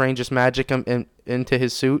Doctor Strange's magic into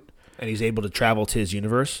his suit, and he's able to travel to his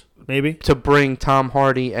universe. Maybe to bring Tom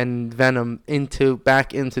Hardy and Venom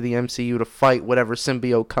back into the MCU to fight whatever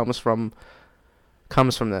symbiote comes from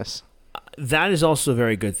this. That is also a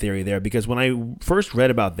very good theory there, because when I first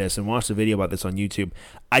read about this and watched a video about this on YouTube,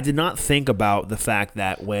 I did not think about the fact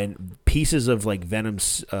that when pieces of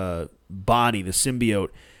Venom's body, the symbiote,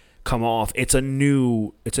 come off, it's a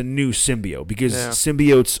new symbiote, because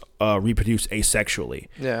symbiotes reproduce asexually.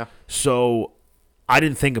 Yeah. So I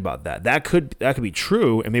didn't think about that. That could be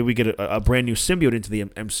true, and maybe we get a brand new symbiote into the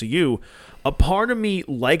MCU. A part of me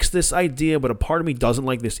likes this idea, but a part of me doesn't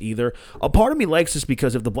like this either. A part of me likes this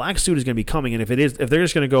because if the black suit is going to be coming, and if they're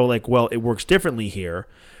just going to go like, well, it works differently here,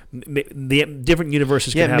 the different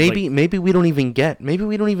universes can have. Maybe we don't even get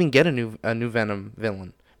a new Venom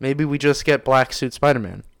villain. Maybe we just get Black Suit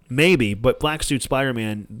Spider-Man. Maybe, but Black Suit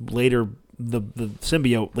Spider-Man later, the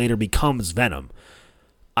symbiote later becomes Venom.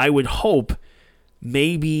 I would hope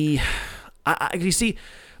maybe, you see,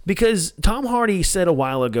 because Tom Hardy said a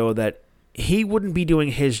while ago that he wouldn't be doing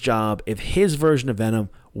his job if his version of Venom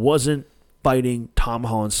wasn't fighting Tom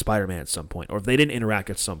Holland's Spider-Man at some point, or if they didn't interact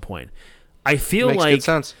at some point. I feel Makes like good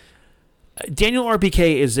sense. Daniel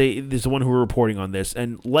RPK is the one who we're reporting on this,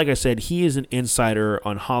 and like I said, he is an insider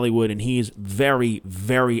on Hollywood, and he is very,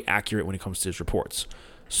 very accurate when it comes to his reports.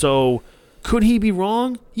 So, could he be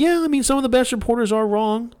wrong? Yeah, I mean, some of the best reporters are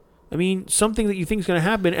wrong. I mean, something that you think is going to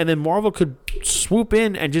happen, and then Marvel could swoop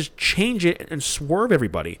in and just change it and swerve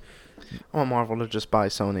everybody. I want Marvel to just buy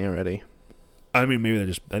Sony already. I mean, maybe I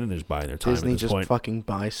think they're just buying their time Disney at this just point. Stop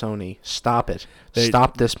it. Stop it.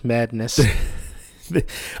 Stop this madness.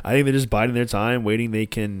 I think they're just biding their time, waiting. They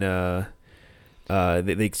can, so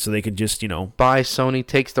they can just, buy Sony,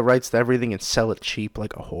 takes the rights to everything, and sell it cheap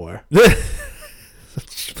like a whore.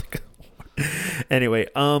 Anyway,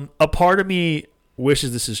 a part of me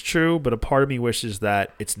wishes this is true, but a part of me wishes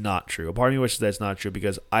that it's not true. A part of me wishes that it's not true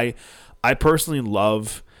because I personally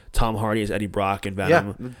love Tom Hardy as Eddie Brock and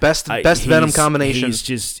Venom. Yeah, best Venom combination.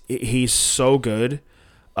 He's so good.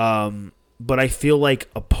 But I feel like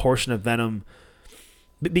a portion of Venom,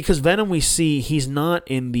 because Venom we see he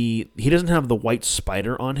doesn't have the white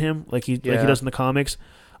spider on him like he does in the comics.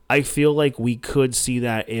 I feel like we could see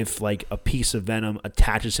that if like a piece of Venom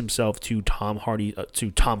attaches himself to Tom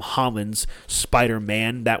Holland's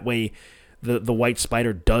Spider-Man, that way the white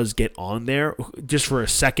spider does get on there just for a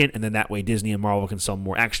second, and then that way Disney and Marvel can sell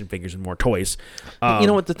more action figures and more toys. You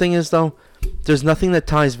know what the thing is, though? There's nothing that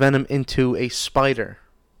ties Venom into a spider.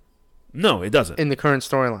 No, it doesn't. In the current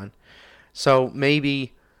storyline. So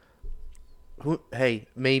maybe,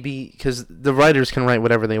 because the writers can write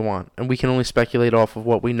whatever they want, and we can only speculate off of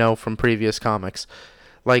what we know from previous comics.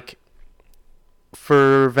 Like,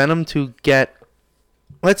 for Venom to get...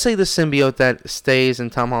 Let's say the symbiote that stays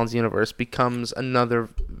in Tom Holland's universe becomes another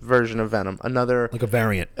version of Venom, like a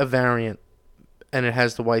variant, and it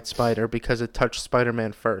has the white spider because it touched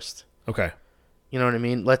Spider-Man first. Okay, you know what I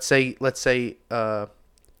mean. Let's say, a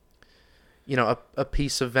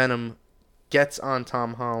piece of Venom gets on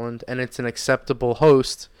Tom Holland and it's an acceptable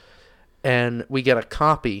host, and we get a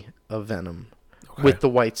copy of Venom with the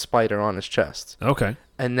white spider on his chest. Okay.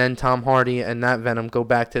 And then Tom Hardy and that Venom go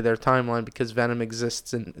back to their timeline because Venom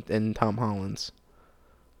exists in Tom Holland's.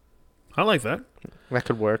 I like that. That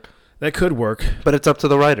could work. But it's up to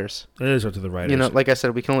the writers. It is up to the writers. Like I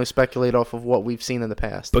said, we can only speculate off of what we've seen in the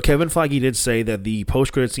past. But Kevin Feige did say that the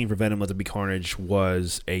post-credit scene for Venom Let There Be Carnage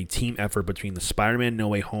was a team effort between the Spider-Man No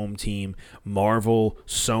Way Home team, Marvel,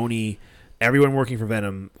 Sony, everyone working for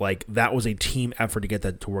Venom. Like, that was a team effort to get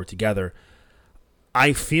that to work together.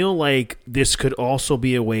 I feel like this could also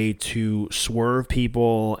be a way to swerve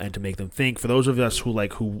people and to make them think. For those of us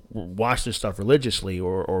who watch this stuff religiously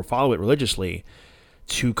or follow it religiously,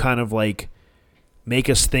 to kind of like make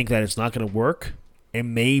us think that it's not going to work,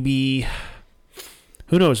 and maybe,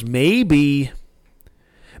 who knows? Maybe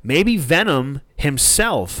Venom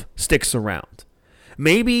himself sticks around.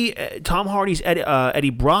 Maybe Tom Hardy's Eddie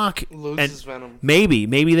Brock loses Venom. Maybe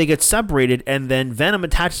they get separated, and then Venom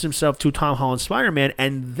attaches himself to Tom Holland's Spider-Man,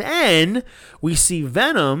 and then we see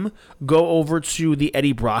Venom go over to the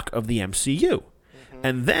Eddie Brock of the MCU.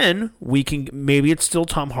 And then maybe it's still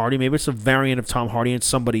Tom Hardy, maybe it's a variant of Tom Hardy and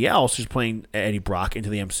somebody else who's playing Eddie Brock into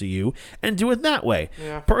the MCU, and do it that way.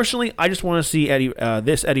 Yeah. Personally, I just want to see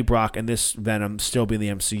this Eddie Brock and this Venom still be in the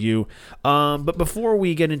MCU. But before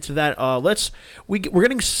we get into that, we're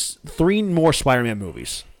getting 3 more Spider-Man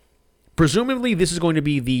movies. Presumably, this is going to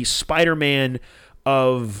be the Spider-Man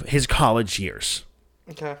of his college years.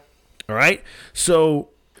 Okay. All right. So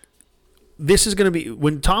this is going to be,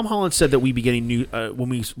 when Tom Holland said that we'd be getting new, when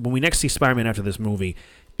we next see Spider-Man after this movie,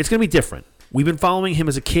 it's going to be different. We've been following him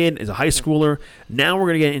as a kid, as a high schooler. Now we're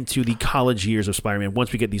going to get into the college years of Spider-Man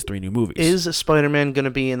once we get these 3 new movies. Is Spider-Man going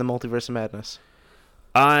to be in the Multiverse of Madness?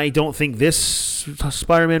 I don't think this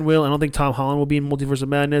Spider-Man will. I don't think Tom Holland will be in Multiverse of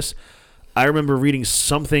Madness. I remember reading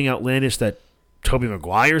something outlandish that Tobey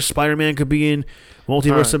Maguire's Spider-Man could be in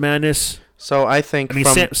Multiverse of Madness. So I think...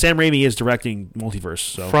 Sam Raimi is directing Multiverse.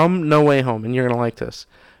 So. From No Way Home, and you're going to like this.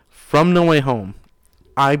 From No Way Home,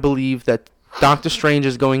 I believe that Doctor Strange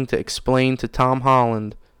is going to explain to Tom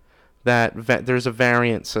Holland that there's a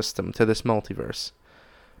variant system to this multiverse.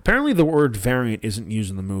 Apparently the word variant isn't used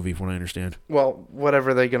in the movie, from what I understand. Well,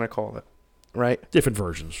 whatever they're going to call it, right? Different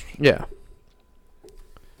versions. Yeah.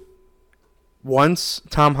 Once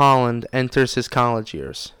Tom Holland enters his college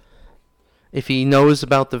years, if he knows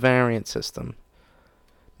about the variant system,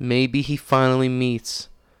 maybe he finally meets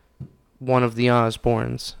one of the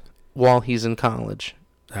Osborns while he's in college.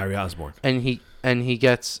 Harry Osborn. And he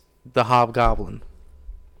gets the Hobgoblin.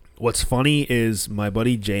 What's funny is my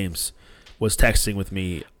buddy James was texting with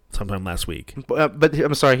me sometime last week. But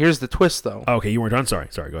I'm sorry, here's the twist, though. Oh, okay, you weren't done?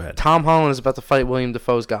 Sorry, go ahead. Tom Holland is about to fight William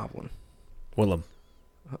Dafoe's Goblin. Willem.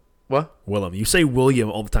 What? Willem. You say William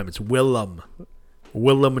all the time. It's Willem.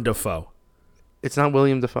 Willem Dafoe. It's not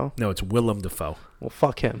William Dafoe? No, it's Willem Dafoe. Well,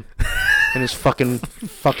 fuck him. And his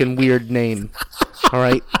fucking weird name. All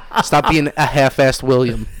right? Stop being a half-assed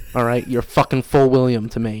William. All right? You're fucking full William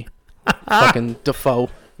to me. Fucking Dafoe.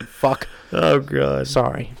 Fuck. Oh, God.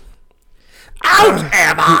 Sorry. Out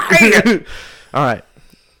am I? All right.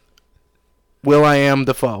 Will I am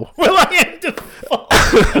Dafoe. Will I am Dafoe.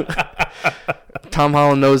 Tom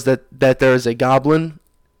Holland knows that there is a goblin.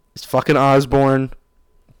 It's fucking Osborn.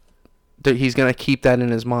 He's gonna keep that in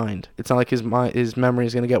his mind. It's not like his memory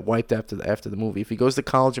is gonna get wiped after the movie. If he goes to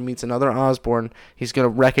college and meets another Osborn, he's gonna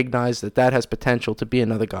recognize that has potential to be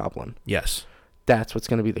another goblin. Yes. That's what's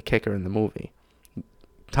gonna be the kicker in the movie.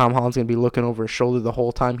 Tom Holland's gonna be looking over his shoulder the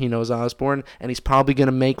whole time he knows Osborn, and he's probably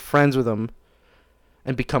gonna make friends with him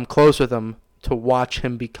and become close with him to watch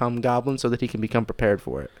him become Goblin so that he can become prepared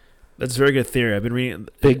for it. That's a very good theory. I've been reading.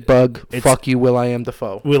 Big Bug, fuck you, Will I am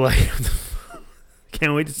Dafoe. Will I am Dafoe.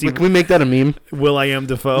 Can't wait to see. Can we make that a meme? Will I am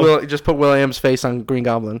Dafoe? Just put Will I am's face on Green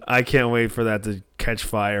Goblin. I can't wait for that to catch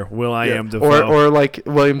fire. Will I am Dafoe. Or like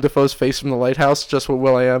William Dafoe's face from The Lighthouse, just with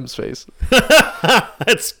Will I am's face.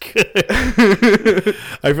 That's good.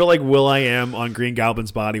 I feel like Will I am on Green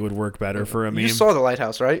Goblin's body would work better for a meme. You saw The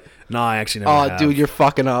Lighthouse, right? No, I actually never have. Dude, you're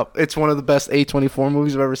fucking up. It's one of the best A24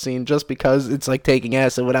 movies I've ever seen just because it's like taking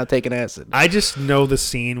acid without taking acid. I just know the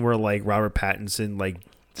scene where like Robert Pattinson like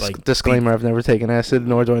disclaimer, I've never taken acid,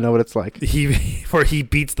 nor do I know what it's like. Where he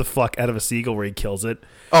beats the fuck out of a seagull where he kills it.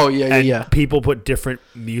 Oh, yeah. People put different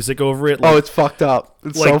music over it. It's fucked up.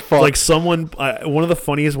 It's like, so fucked. Like someone, one of the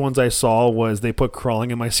funniest ones I saw was they put Crawling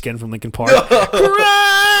in My Skin from Linkin Park. Crawling in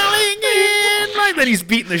my... Then he's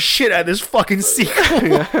beating the shit out of this fucking seagull.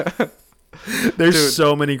 Yeah. There's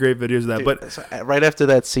so many great videos of that. Dude, but so right after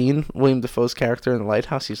that scene, William Dafoe's character in The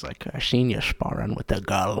Lighthouse, he's like, I seen you sparring with the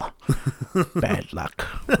girl. Bad luck.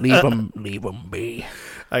 Leave him be.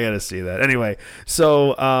 I gotta see that. Anyway,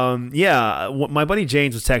 so my buddy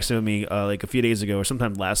James was texting me like a few days ago or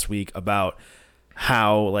sometime last week about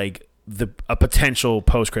how like a potential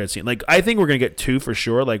post-credit scene. Like, I think we're gonna get two for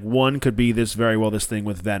sure. Like, one could be this thing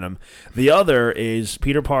with Venom. The other is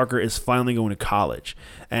Peter Parker is finally going to college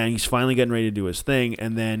and he's finally getting ready to do his thing,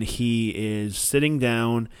 and then he is sitting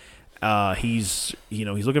down. He's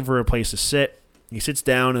looking for a place to sit. He sits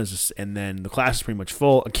down, and then the class is pretty much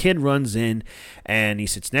full. A kid runs in, and he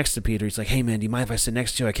sits next to Peter. He's like, "Hey, man, do you mind if I sit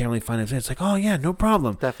next to you? I can't really find it." It's like, "Oh, yeah, no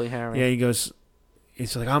problem." Definitely Harry. Yeah, he goes,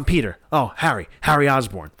 he's like, "I'm Peter." "Oh, Harry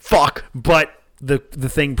Osborn." Fuck. But the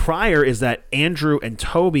thing prior is that Andrew and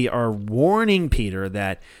Toby are warning Peter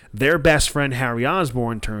that their best friend Harry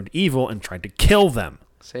Osborn turned evil and tried to kill them.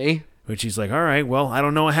 See? Which he's like, all right, well, I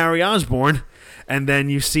don't know Harry Osborn. And then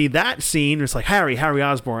you see that scene, it's like, Harry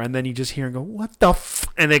Osborn, and then you just hear him go, what the f?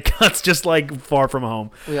 And it cuts just like Far From Home,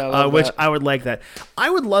 which I would like that. I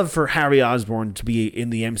would love for Harry Osborn to be in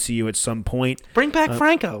the MCU at some point. Bring back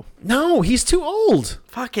Franco. No, he's too old.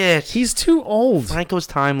 Fuck it. He's too old. Franco's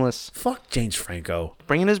timeless. Fuck James Franco.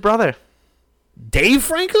 Bring in his brother. Dave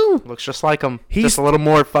Franco? Looks just like him. He's just a little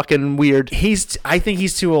more fucking weird. I think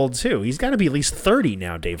he's too old too. He's got to be at least 30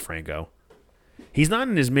 now, Dave Franco. He's not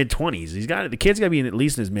in his mid-20s. The kid's got to be at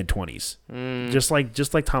least in his mid-20s. Just like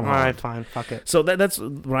Tom Holland. All right, fine. Fuck it. So that's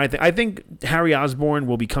what I think. I think Harry Osborn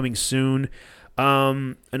will be coming soon.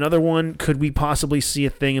 Another one, could we possibly see a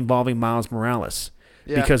thing involving Miles Morales?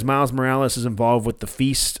 Yeah. Because Miles Morales is involved with the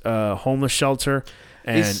Feast homeless shelter,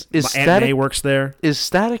 and Aunt May works there. Is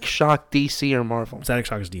Static Shock DC or Marvel? Static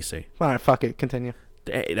Shock is DC. All right, fuck it. Continue.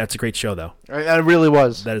 Hey, that's a great show, though. It really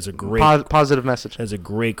was. That is a great positive message. That's a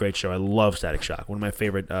great show. I love Static Shock. One of my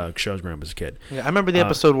favorite shows growing up as a kid. Yeah, I remember the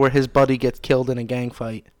episode where his buddy gets killed in a gang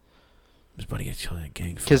fight. His buddy gets killed in a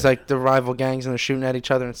gang fight. Because like the rival gangs and they're shooting at each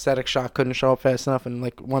other, and Static Shock couldn't show up fast enough, and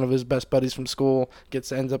like one of his best buddies from school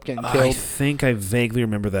ends up getting killed. I think I vaguely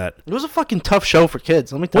remember that. It was a fucking tough show for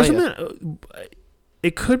kids. Let me tell you. Wasn't that?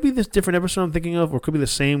 It could be this different episode I'm thinking of, or it could be the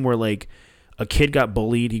same where like A kid got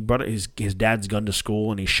bullied. He brought his dad's gun to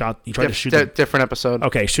school, and he tried to shoot. Different episode.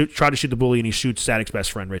 Okay, tried to shoot the bully, and he shoots Static's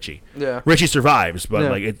best friend Richie. Yeah. Richie survives, but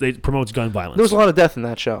like it promotes gun violence. There was a lot of death in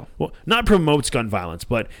that show. Well, not promotes gun violence,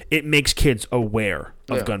 but it makes kids aware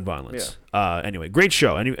of gun violence. Yeah. Anyway, great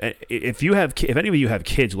show. If any of you have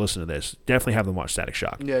kids, listen to this. Definitely have them watch Static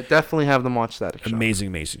Shock. Yeah, definitely have them watch Static Shock.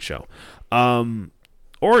 Amazing show.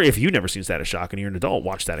 Or if you've never seen Static Shock and you're an adult,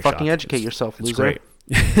 watch Static Shock. Fucking educate yourself, loser. It's great.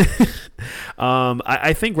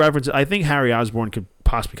 I think Harry Osborn could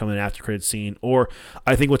possibly come in an after credit scene, or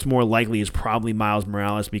I think what's more likely is probably Miles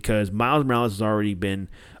Morales, because Miles Morales has already been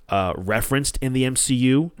referenced in the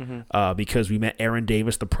MCU because we met Aaron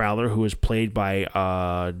Davis, the Prowler, who is played by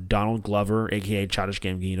Donald Glover, aka Childish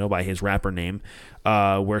Gambino, by his rapper name,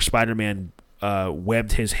 where Spider-Man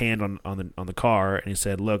webbed his hand on the car and he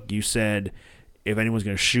said, "Look, you said if anyone's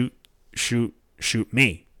gonna shoot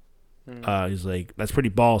me." He's like, that's pretty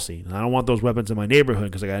ballsy. I don't want those weapons in my neighborhood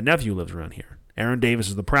because I got a nephew who lives around here. Aaron Davis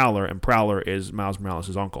is the Prowler, and Prowler is Miles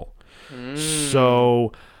Morales' uncle.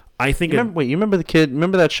 So I think... you remember the kid?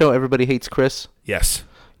 Remember that show, Everybody Hates Chris? Yes.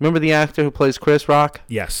 Remember the actor who plays Chris Rock?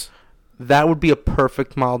 Yes. That would be a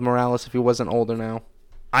perfect Miles Morales if he wasn't older now.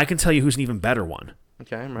 I can tell you who's an even better one.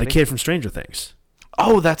 Okay, I'm ready. The kid from Stranger Things.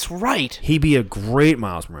 Oh, that's right. He'd be a great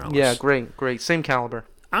Miles Morales. Yeah, great. Same caliber.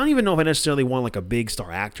 I don't even know if I necessarily want like a big star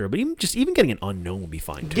actor, but even getting an unknown would be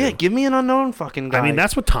fine too. Yeah, give me an unknown fucking guy. I mean,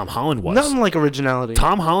 that's what Tom Holland was. Nothing like originality.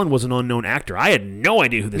 Tom Holland was an unknown actor. I had no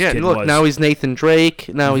idea who this kid was. Now he's Nathan Drake.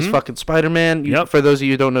 Now he's fucking Spider-Man. Yep. For those of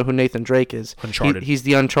you who don't know who Nathan Drake is, Uncharted. He's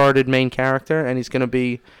the Uncharted main character, and he's going to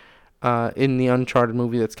be in the Uncharted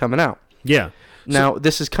movie that's coming out. Yeah. Now,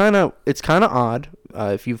 this is kind of odd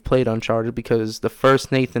if you've played Uncharted, because the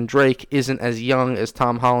first Nathan Drake isn't as young as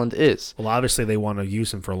Tom Holland is. Well, obviously they want to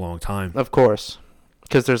use him for a long time. Of course.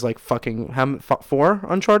 Because there's like fucking 4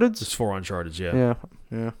 Uncharteds? There's 4 Uncharteds, yeah.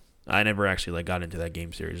 Yeah. I never actually got into that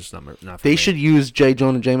game series. It's not for They me. should use J.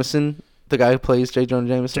 Jonah Jameson, the guy who plays J. Jonah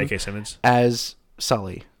Jameson, J.K. Simmons, as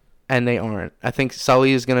Sully. And they aren't. I think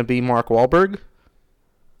Sully is going to be Mark Wahlberg.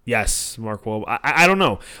 Yes, Mark Wahlberg. I don't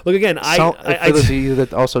know. Look, again, for those of you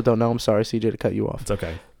that also don't know, I'm sorry, CJ, to cut you off. It's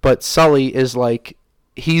okay. But Sully is like,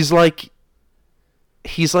 he's like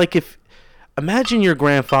if, imagine your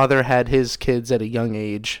grandfather had his kids at a young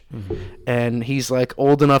age, and he's like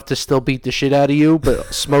old enough to still beat the shit out of you,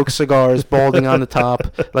 but smokes cigars, balding on the top,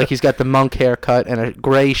 like he's got the monk haircut and a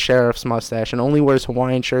gray sheriff's mustache, and only wears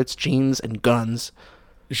Hawaiian shirts, jeans, and guns.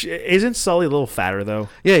 Isn't Sully a little fatter though?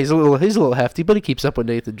 Yeah, he's a little hefty, but he keeps up with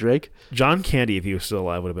Nathan Drake. John Candy, if he was still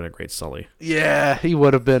alive, would have been a great Sully. Yeah, he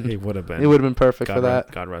would have been. He would have been. He would have been perfect for that.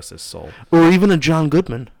 God rest his soul. Or even a John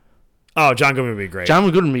Goodman. Oh, John Goodman would be great. John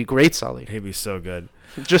Goodman would be great Sully. He'd be so good.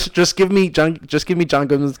 Just give me John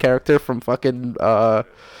Goodman's character from fucking The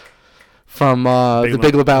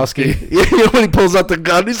Big Lebowski. When he pulls out the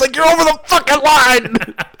gun, he's like, "You're over the fucking line."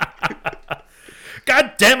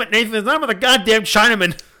 God damn it, Nathan! I'm the goddamn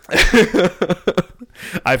Chinaman.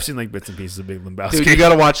 I've seen like bits and pieces of Big Lebowski. Dude, you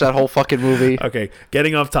gotta watch that whole fucking movie. Okay,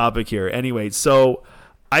 getting off topic here. Anyway, so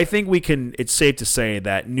I think it's safe to say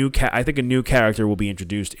that I think a new character will be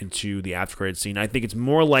introduced into the after credit scene. I think it's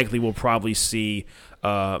more likely we'll probably see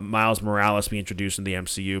Miles Morales be introduced in the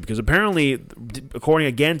MCU, because apparently, according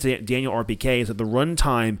again to Daniel RPK, is that the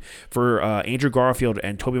runtime for Andrew Garfield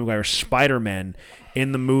and Tobey Maguire's Spider-Man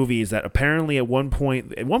in the movies, that apparently at one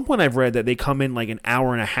point I've read that they come in like an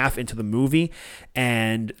hour and a half into the movie,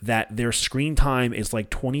 and that their screen time is like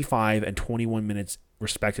 25 and 21 minutes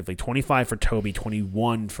respectively. 25 for Toby,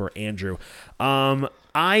 21 for Andrew.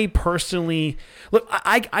 I personally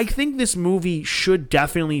I think this movie should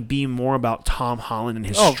definitely be more about Tom Holland and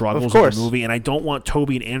his struggles in the movie, and I don't want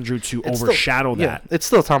Toby and Andrew to overshadow that. It's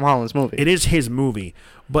still Tom Holland's movie. It is his movie,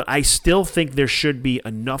 but I still think there should be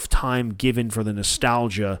enough time given for the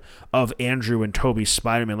nostalgia of Andrew and Toby's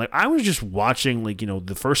Spider-Man. Like, I was just watching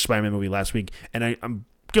the first Spider-Man movie last week, and I'm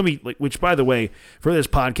gonna be like, which by the way, for this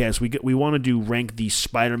podcast we want to do rank the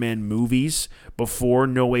Spider-Man movies before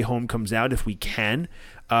No Way Home comes out if we can,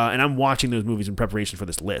 and I'm watching those movies in preparation for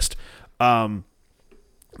this list.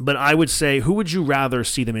 But I would say, who would you rather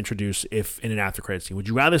see them introduce if in an after credit scene? Would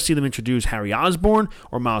you rather see them introduce Harry Osborn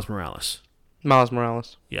or Miles Morales? Miles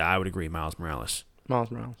Morales. Yeah, I would agree. Miles Morales.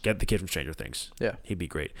 Get the kid from Stranger Things. Yeah. He'd be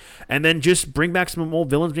great. And then just bring back some old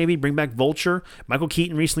villains, maybe. Bring back Vulture. Michael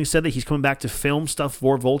Keaton recently said that he's coming back to film stuff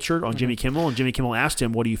for Vulture on Jimmy Kimmel, and Jimmy Kimmel asked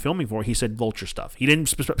him, what are you filming for? He said Vulture stuff. He didn't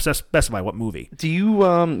specify what movie. Do you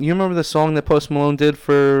you remember the song that Post Malone did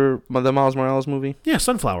for the Miles Morales movie? Yeah,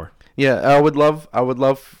 Sunflower. Yeah, I would love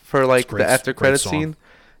for like the after credit song. scene.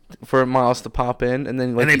 for Miles to pop in, and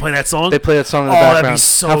then like and they play that song. They play that song in the background. That'd be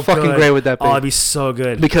so How good. fucking great would that be? Oh, that'd be so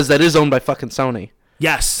good. Because that is owned by fucking Sony.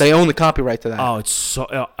 Yes, They own the copyright to that. Oh, it's so.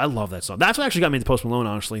 I love that song. That's what actually got me into Post Malone,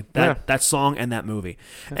 honestly. That song and that movie.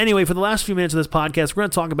 Anyway, for the last few minutes of this podcast, we're going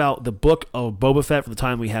to talk about the book of Boba Fett for the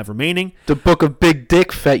time we have remaining. The book of Big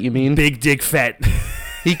Dick Fett, you mean? Big Dick Fett.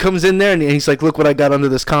 He comes in there and he's like, "Look what I got under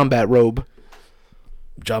this combat robe.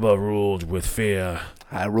 Jabba ruled with fear.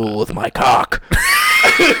 I rule with my cock."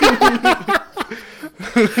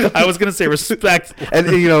 I was gonna say respect, and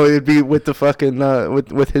you know it'd be with the fucking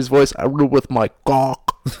with his voice. I rule with my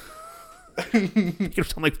cock. You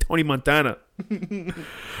sound like Tony Montana.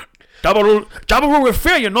 Jabba rule with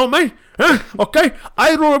fear, you know me? Huh? Okay,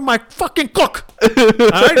 I rule with my fucking cock. All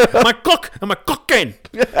right, my cock and my cocaine.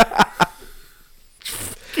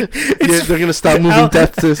 They're gonna stop moving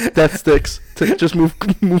death sticks to just move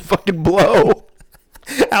fucking blow.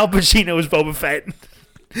 Al Pacino is Boba Fett.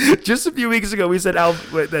 Just a few weeks ago, we said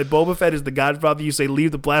that Boba Fett is the Godfather. You say,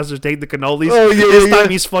 leave the blasters, take the cannolis. Oh, yeah, this time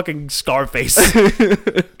he's fucking Scarface. he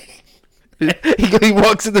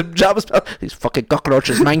walks into Jabba's palace. These fucking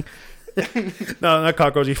cockroaches, man. No, not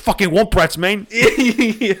cockroaches. He fucking womprats, man.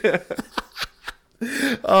 Yeah.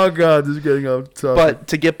 Oh, God, this is getting up tough. But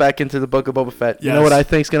to get back into the book of Boba Fett, you know Yes. what I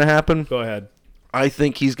think's gonna happen? Go ahead. I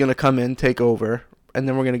think he's gonna come in, take over, and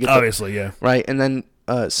then we're gonna get Obviously, yeah. right, and then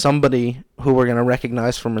somebody who we're gonna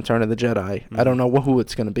recognize from Return of the Jedi. Mm-hmm. I don't know who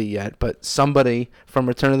it's gonna be yet, but somebody from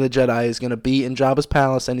Return of the Jedi is gonna be in Jabba's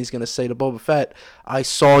palace, and he's gonna say to Boba Fett, "I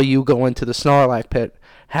saw you go into the Sarlacc pit.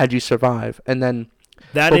 How'd you survive?" And then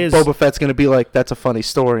Boba Fett's gonna be like, "That's a funny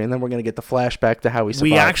story," and then we're gonna get the flashback to how he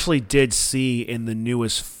survived. We actually did see in the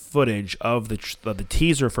newest footage of the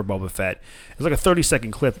teaser for Boba Fett. It's like a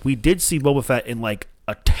 30-second clip. We did see Boba Fett in like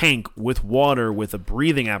a tank with water with a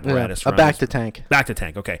breathing apparatus. A back to tank. Back to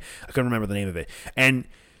tank. Okay, I couldn't remember the name of it. And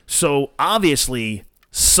so obviously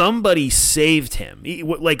somebody saved him. I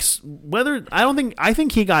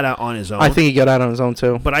think he got out on his own. I think he got out on his own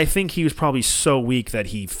too. But I think he was probably so weak that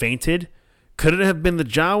he fainted. Could it have been the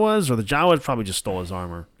Jawas, or the Jawas probably just stole his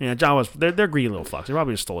armor? Yeah, Jawas, they're greedy little fucks. They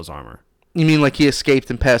probably just stole his armor. You mean like he escaped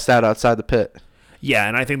and passed out outside the pit? Yeah,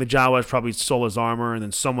 and I think the Jawas probably stole his armor, and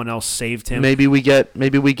then someone else saved him. Maybe we get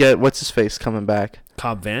what's his face coming back.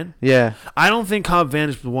 Cobb Vann? Yeah. I don't think Cobb Vann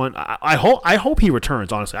is the one. I hope he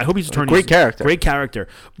returns. Honestly, I hope he's returning. Great character,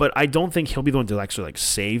 but I don't think he'll be the one to actually like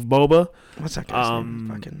save Boba. What's that guy's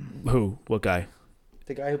name? Fucking who? What guy?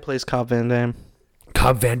 The guy who plays Cobb Van Dam.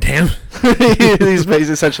 Cobb Van Dam. He's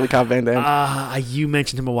essentially Cobb Van Dam. You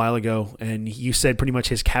mentioned him a while ago, and you said pretty much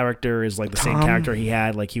his character is like the same character he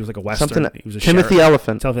had. Like he was like a Western. He was a Timothy sheriff.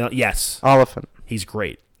 Elephant. Yes. Elephant. He's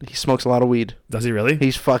great. He smokes a lot of weed. Does he really?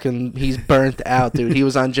 He's burnt out, dude. He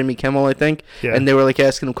was on Jimmy Kimmel, I think, and they were like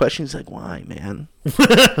asking him questions. He's like, "Why, man?"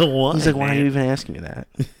 Why, he's like, "Why are you even asking me that?"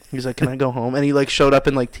 He's like, "Can I go home?" And he like showed up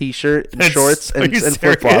in like t-shirt and shorts and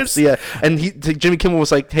flip flops. Yeah, and Jimmy Kimmel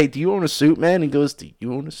was like, "Hey, do you own a suit, man?" He goes, "Do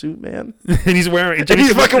you own a suit, man?" And he's wearing.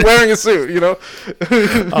 He's fucking wearing a suit, you know.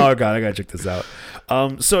 Oh God, I gotta check this out.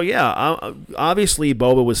 So yeah, obviously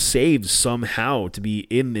Boba was saved somehow to be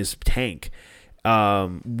in this tank.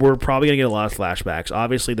 We're probably gonna get a lot of flashbacks.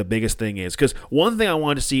 Obviously, the biggest thing is because one thing I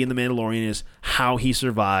wanted to see in The Mandalorian is how he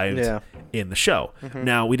survived in the show. Mm-hmm.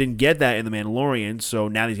 Now we didn't get that in The Mandalorian, so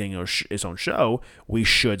now he's getting his own show. We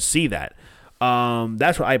should see that.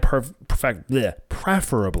 That's what I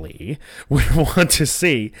preferably would want to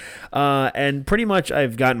see. And pretty much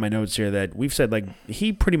I've gotten my notes here that we've said like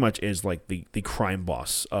he pretty much is like the crime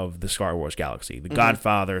boss of the Star Wars galaxy, the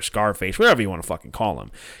Godfather, Scarface, whatever you want to fucking call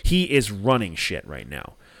him. He is running shit right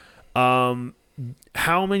now.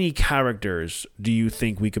 How many characters do you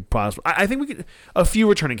think we could possibly... I think we could... A few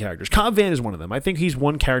returning characters. Cobb Vann is one of them. I think he's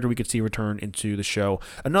one character we could see return into the show.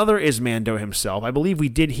 Another is Mando himself. I believe we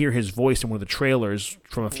did hear his voice in one of the trailers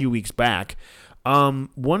from a few weeks back.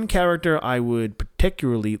 One character I would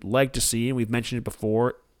particularly like to see, and we've mentioned it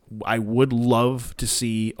before, I would love to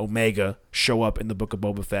see Omega show up in the Book of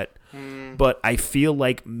Boba Fett. But I feel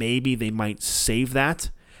like maybe they might save that.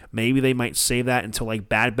 Maybe they might save that until like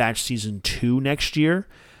Bad Batch Season 2 next year.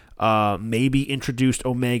 Maybe introduced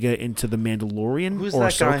Omega into The Mandalorian. Who's or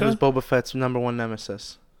that Ahsoka? guy who's Boba Fett's number one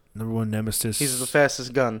nemesis? Number one nemesis. He's the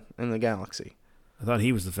fastest gun in the galaxy. I thought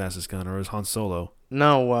he was the fastest gun, or it was Han Solo.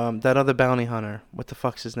 No, that other bounty hunter. What the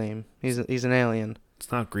fuck's his name? He's an alien.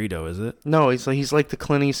 It's not Greedo, is it? No, he's like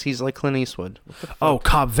Clint Eastwood. Oh,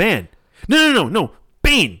 Cobb Vann. No.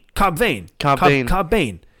 Bane. Cobb Vann. Cobb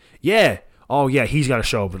Bane. Yeah. Oh, yeah, he's got to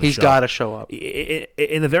show up in the show. He's got to show up.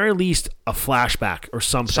 In the very least, a flashback or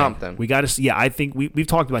something. We got to see. Yeah, I think we've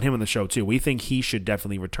talked about him on the show, too. We think he should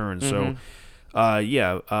definitely return. So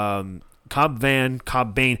Cobb Vann,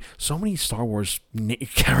 Cobb Bane. So many Star Wars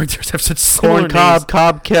characters have such similar Corn Cobb, names.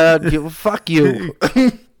 Cobb Cat. Fuck you.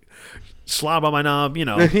 Slob on my knob, you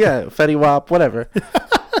know. Yeah, Fetty Wap, whatever.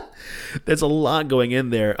 There's a lot going in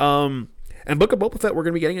there. And Book of Boba Fett, we're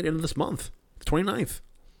going to be getting at the end of this month, the 29th.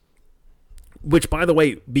 Which, by the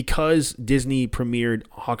way, because Disney premiered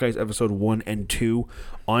Hawkeye's episode 1 and 2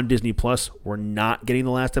 on Disney Plus, we're not getting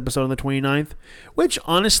the last episode on the 29th. Which,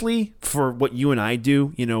 honestly, for what you and I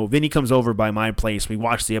do, you know, Vinny comes over by my place, we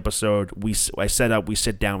watch the episode, I set up, we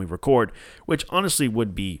sit down, we record, which honestly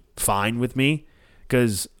would be fine with me,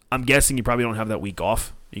 because I'm guessing you probably don't have that week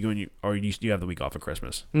off. You have the week off for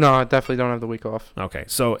Christmas? No, I definitely don't have the week off. Okay,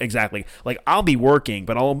 so exactly. Like, I'll be working,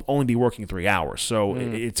 but I'll only be working 3 hours. So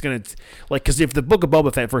it's going to, like, because if the Book of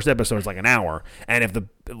Boba Fett first episode is like an hour, and if the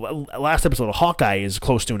last episode of Hawkeye is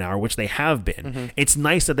close to an hour, which they have been, it's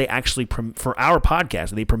nice that they actually, for our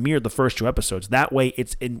podcast, they premiered the first 2 episodes. That way,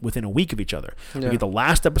 it's within a week of each other. Yeah. We get the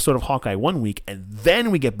last episode of Hawkeye 1 week, and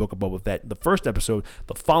then we get Book of Boba Fett, the first episode,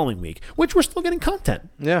 the following week, which we're still getting content.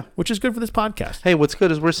 Yeah. Which is good for this podcast. Hey, what's good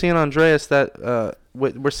is we're seeing Andreas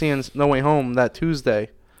we're seeing No Way Home that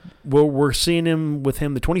Tuesday. We're seeing him the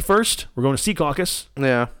 21st. We're going to Sea Caucus.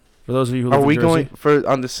 Yeah. For those of you who live in Jersey. Are we going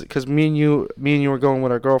on this? Because me and you were going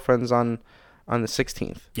with our girlfriends on the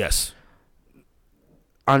 16th. Yes.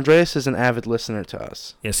 Andreas is an avid listener to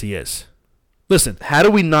us. Yes, he is. Listen. How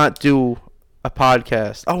do we not do a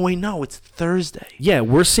podcast? Oh wait, no, it's Thursday. Yeah,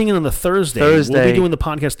 we're seeing it on the Thursday. We'll be doing the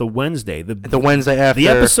podcast the Wednesday. The Wednesday after. The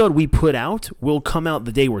episode we put out will come out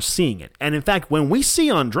the day we're seeing it. And in fact, when we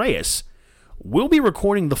see Andreas, we'll be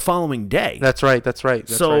recording the following day. That's right.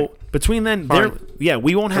 So between then,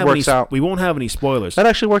 we won't have any spoilers. That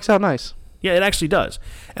actually works out nice. Yeah, it actually does.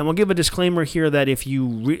 And we'll give a disclaimer here that if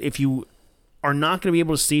you are not going to be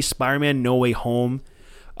able to see Spider-Man No Way Home,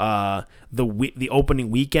 the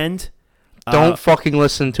opening weekend. Don't fucking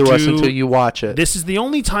listen to us until you watch it. This is the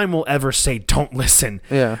only time we'll ever say don't listen.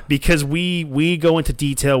 Yeah. Because we go into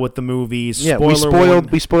detail with the movies. Yeah, we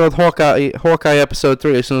spoiled Hawkeye episode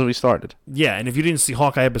 3 as soon as we started. Yeah, and if you didn't see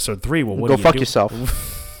Hawkeye episode 3, well, go fuck yourself.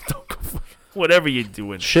 Whatever you're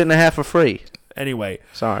doing. Shit and a half for free. Anyway.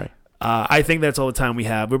 Sorry. I think that's all the time we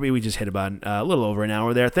have. We just hit about a little over an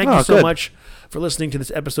hour there. Thank you so much for listening to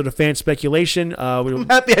this episode of Fan Speculation. I'm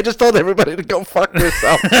happy I just told everybody to go fuck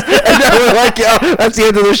yourself. And then we're like, that's the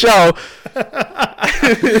end of the show.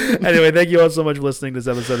 Anyway, thank you all so much for listening to this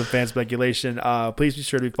episode of Fan Speculation. Please be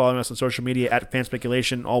sure to be following us on social media at Fan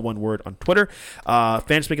Speculation, all one word, on Twitter.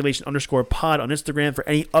 Fan Speculation _pod on Instagram for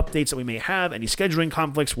any updates that we may have, any scheduling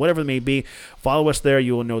conflicts, whatever it may be. Follow us there.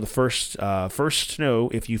 You will know the first to know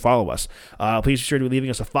if you follow us. Please be sure to be leaving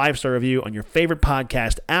us a 5-star review on your favorite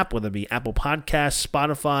podcast app, whether it be Apple Podcasts,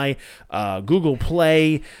 Spotify, Google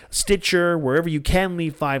Play, Stitcher, wherever you can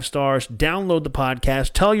leave 5 stars. Download the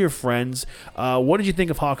podcast. Tell your friends. What did you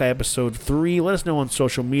think of Hawkeye episode 3? Let us know on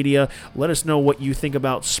social media. Let us know what you think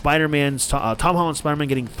about Spider-Man's Tom Holland's Spider-Man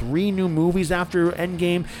getting 3 new movies after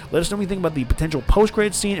Endgame. Let us know what you think about the potential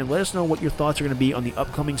post-credit scene, and let us know what your thoughts are going to be on the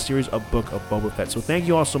upcoming series of Book of Boba Fett. So thank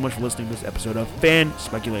you all so much for listening to this episode of Fan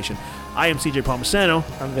Speculation. I am CJ Palmisano.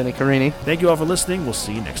 I'm Vinny Carini. Thank you all for listening. We'll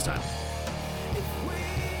see you next time.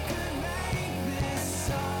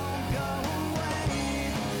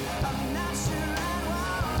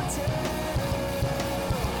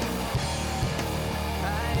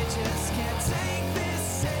 Take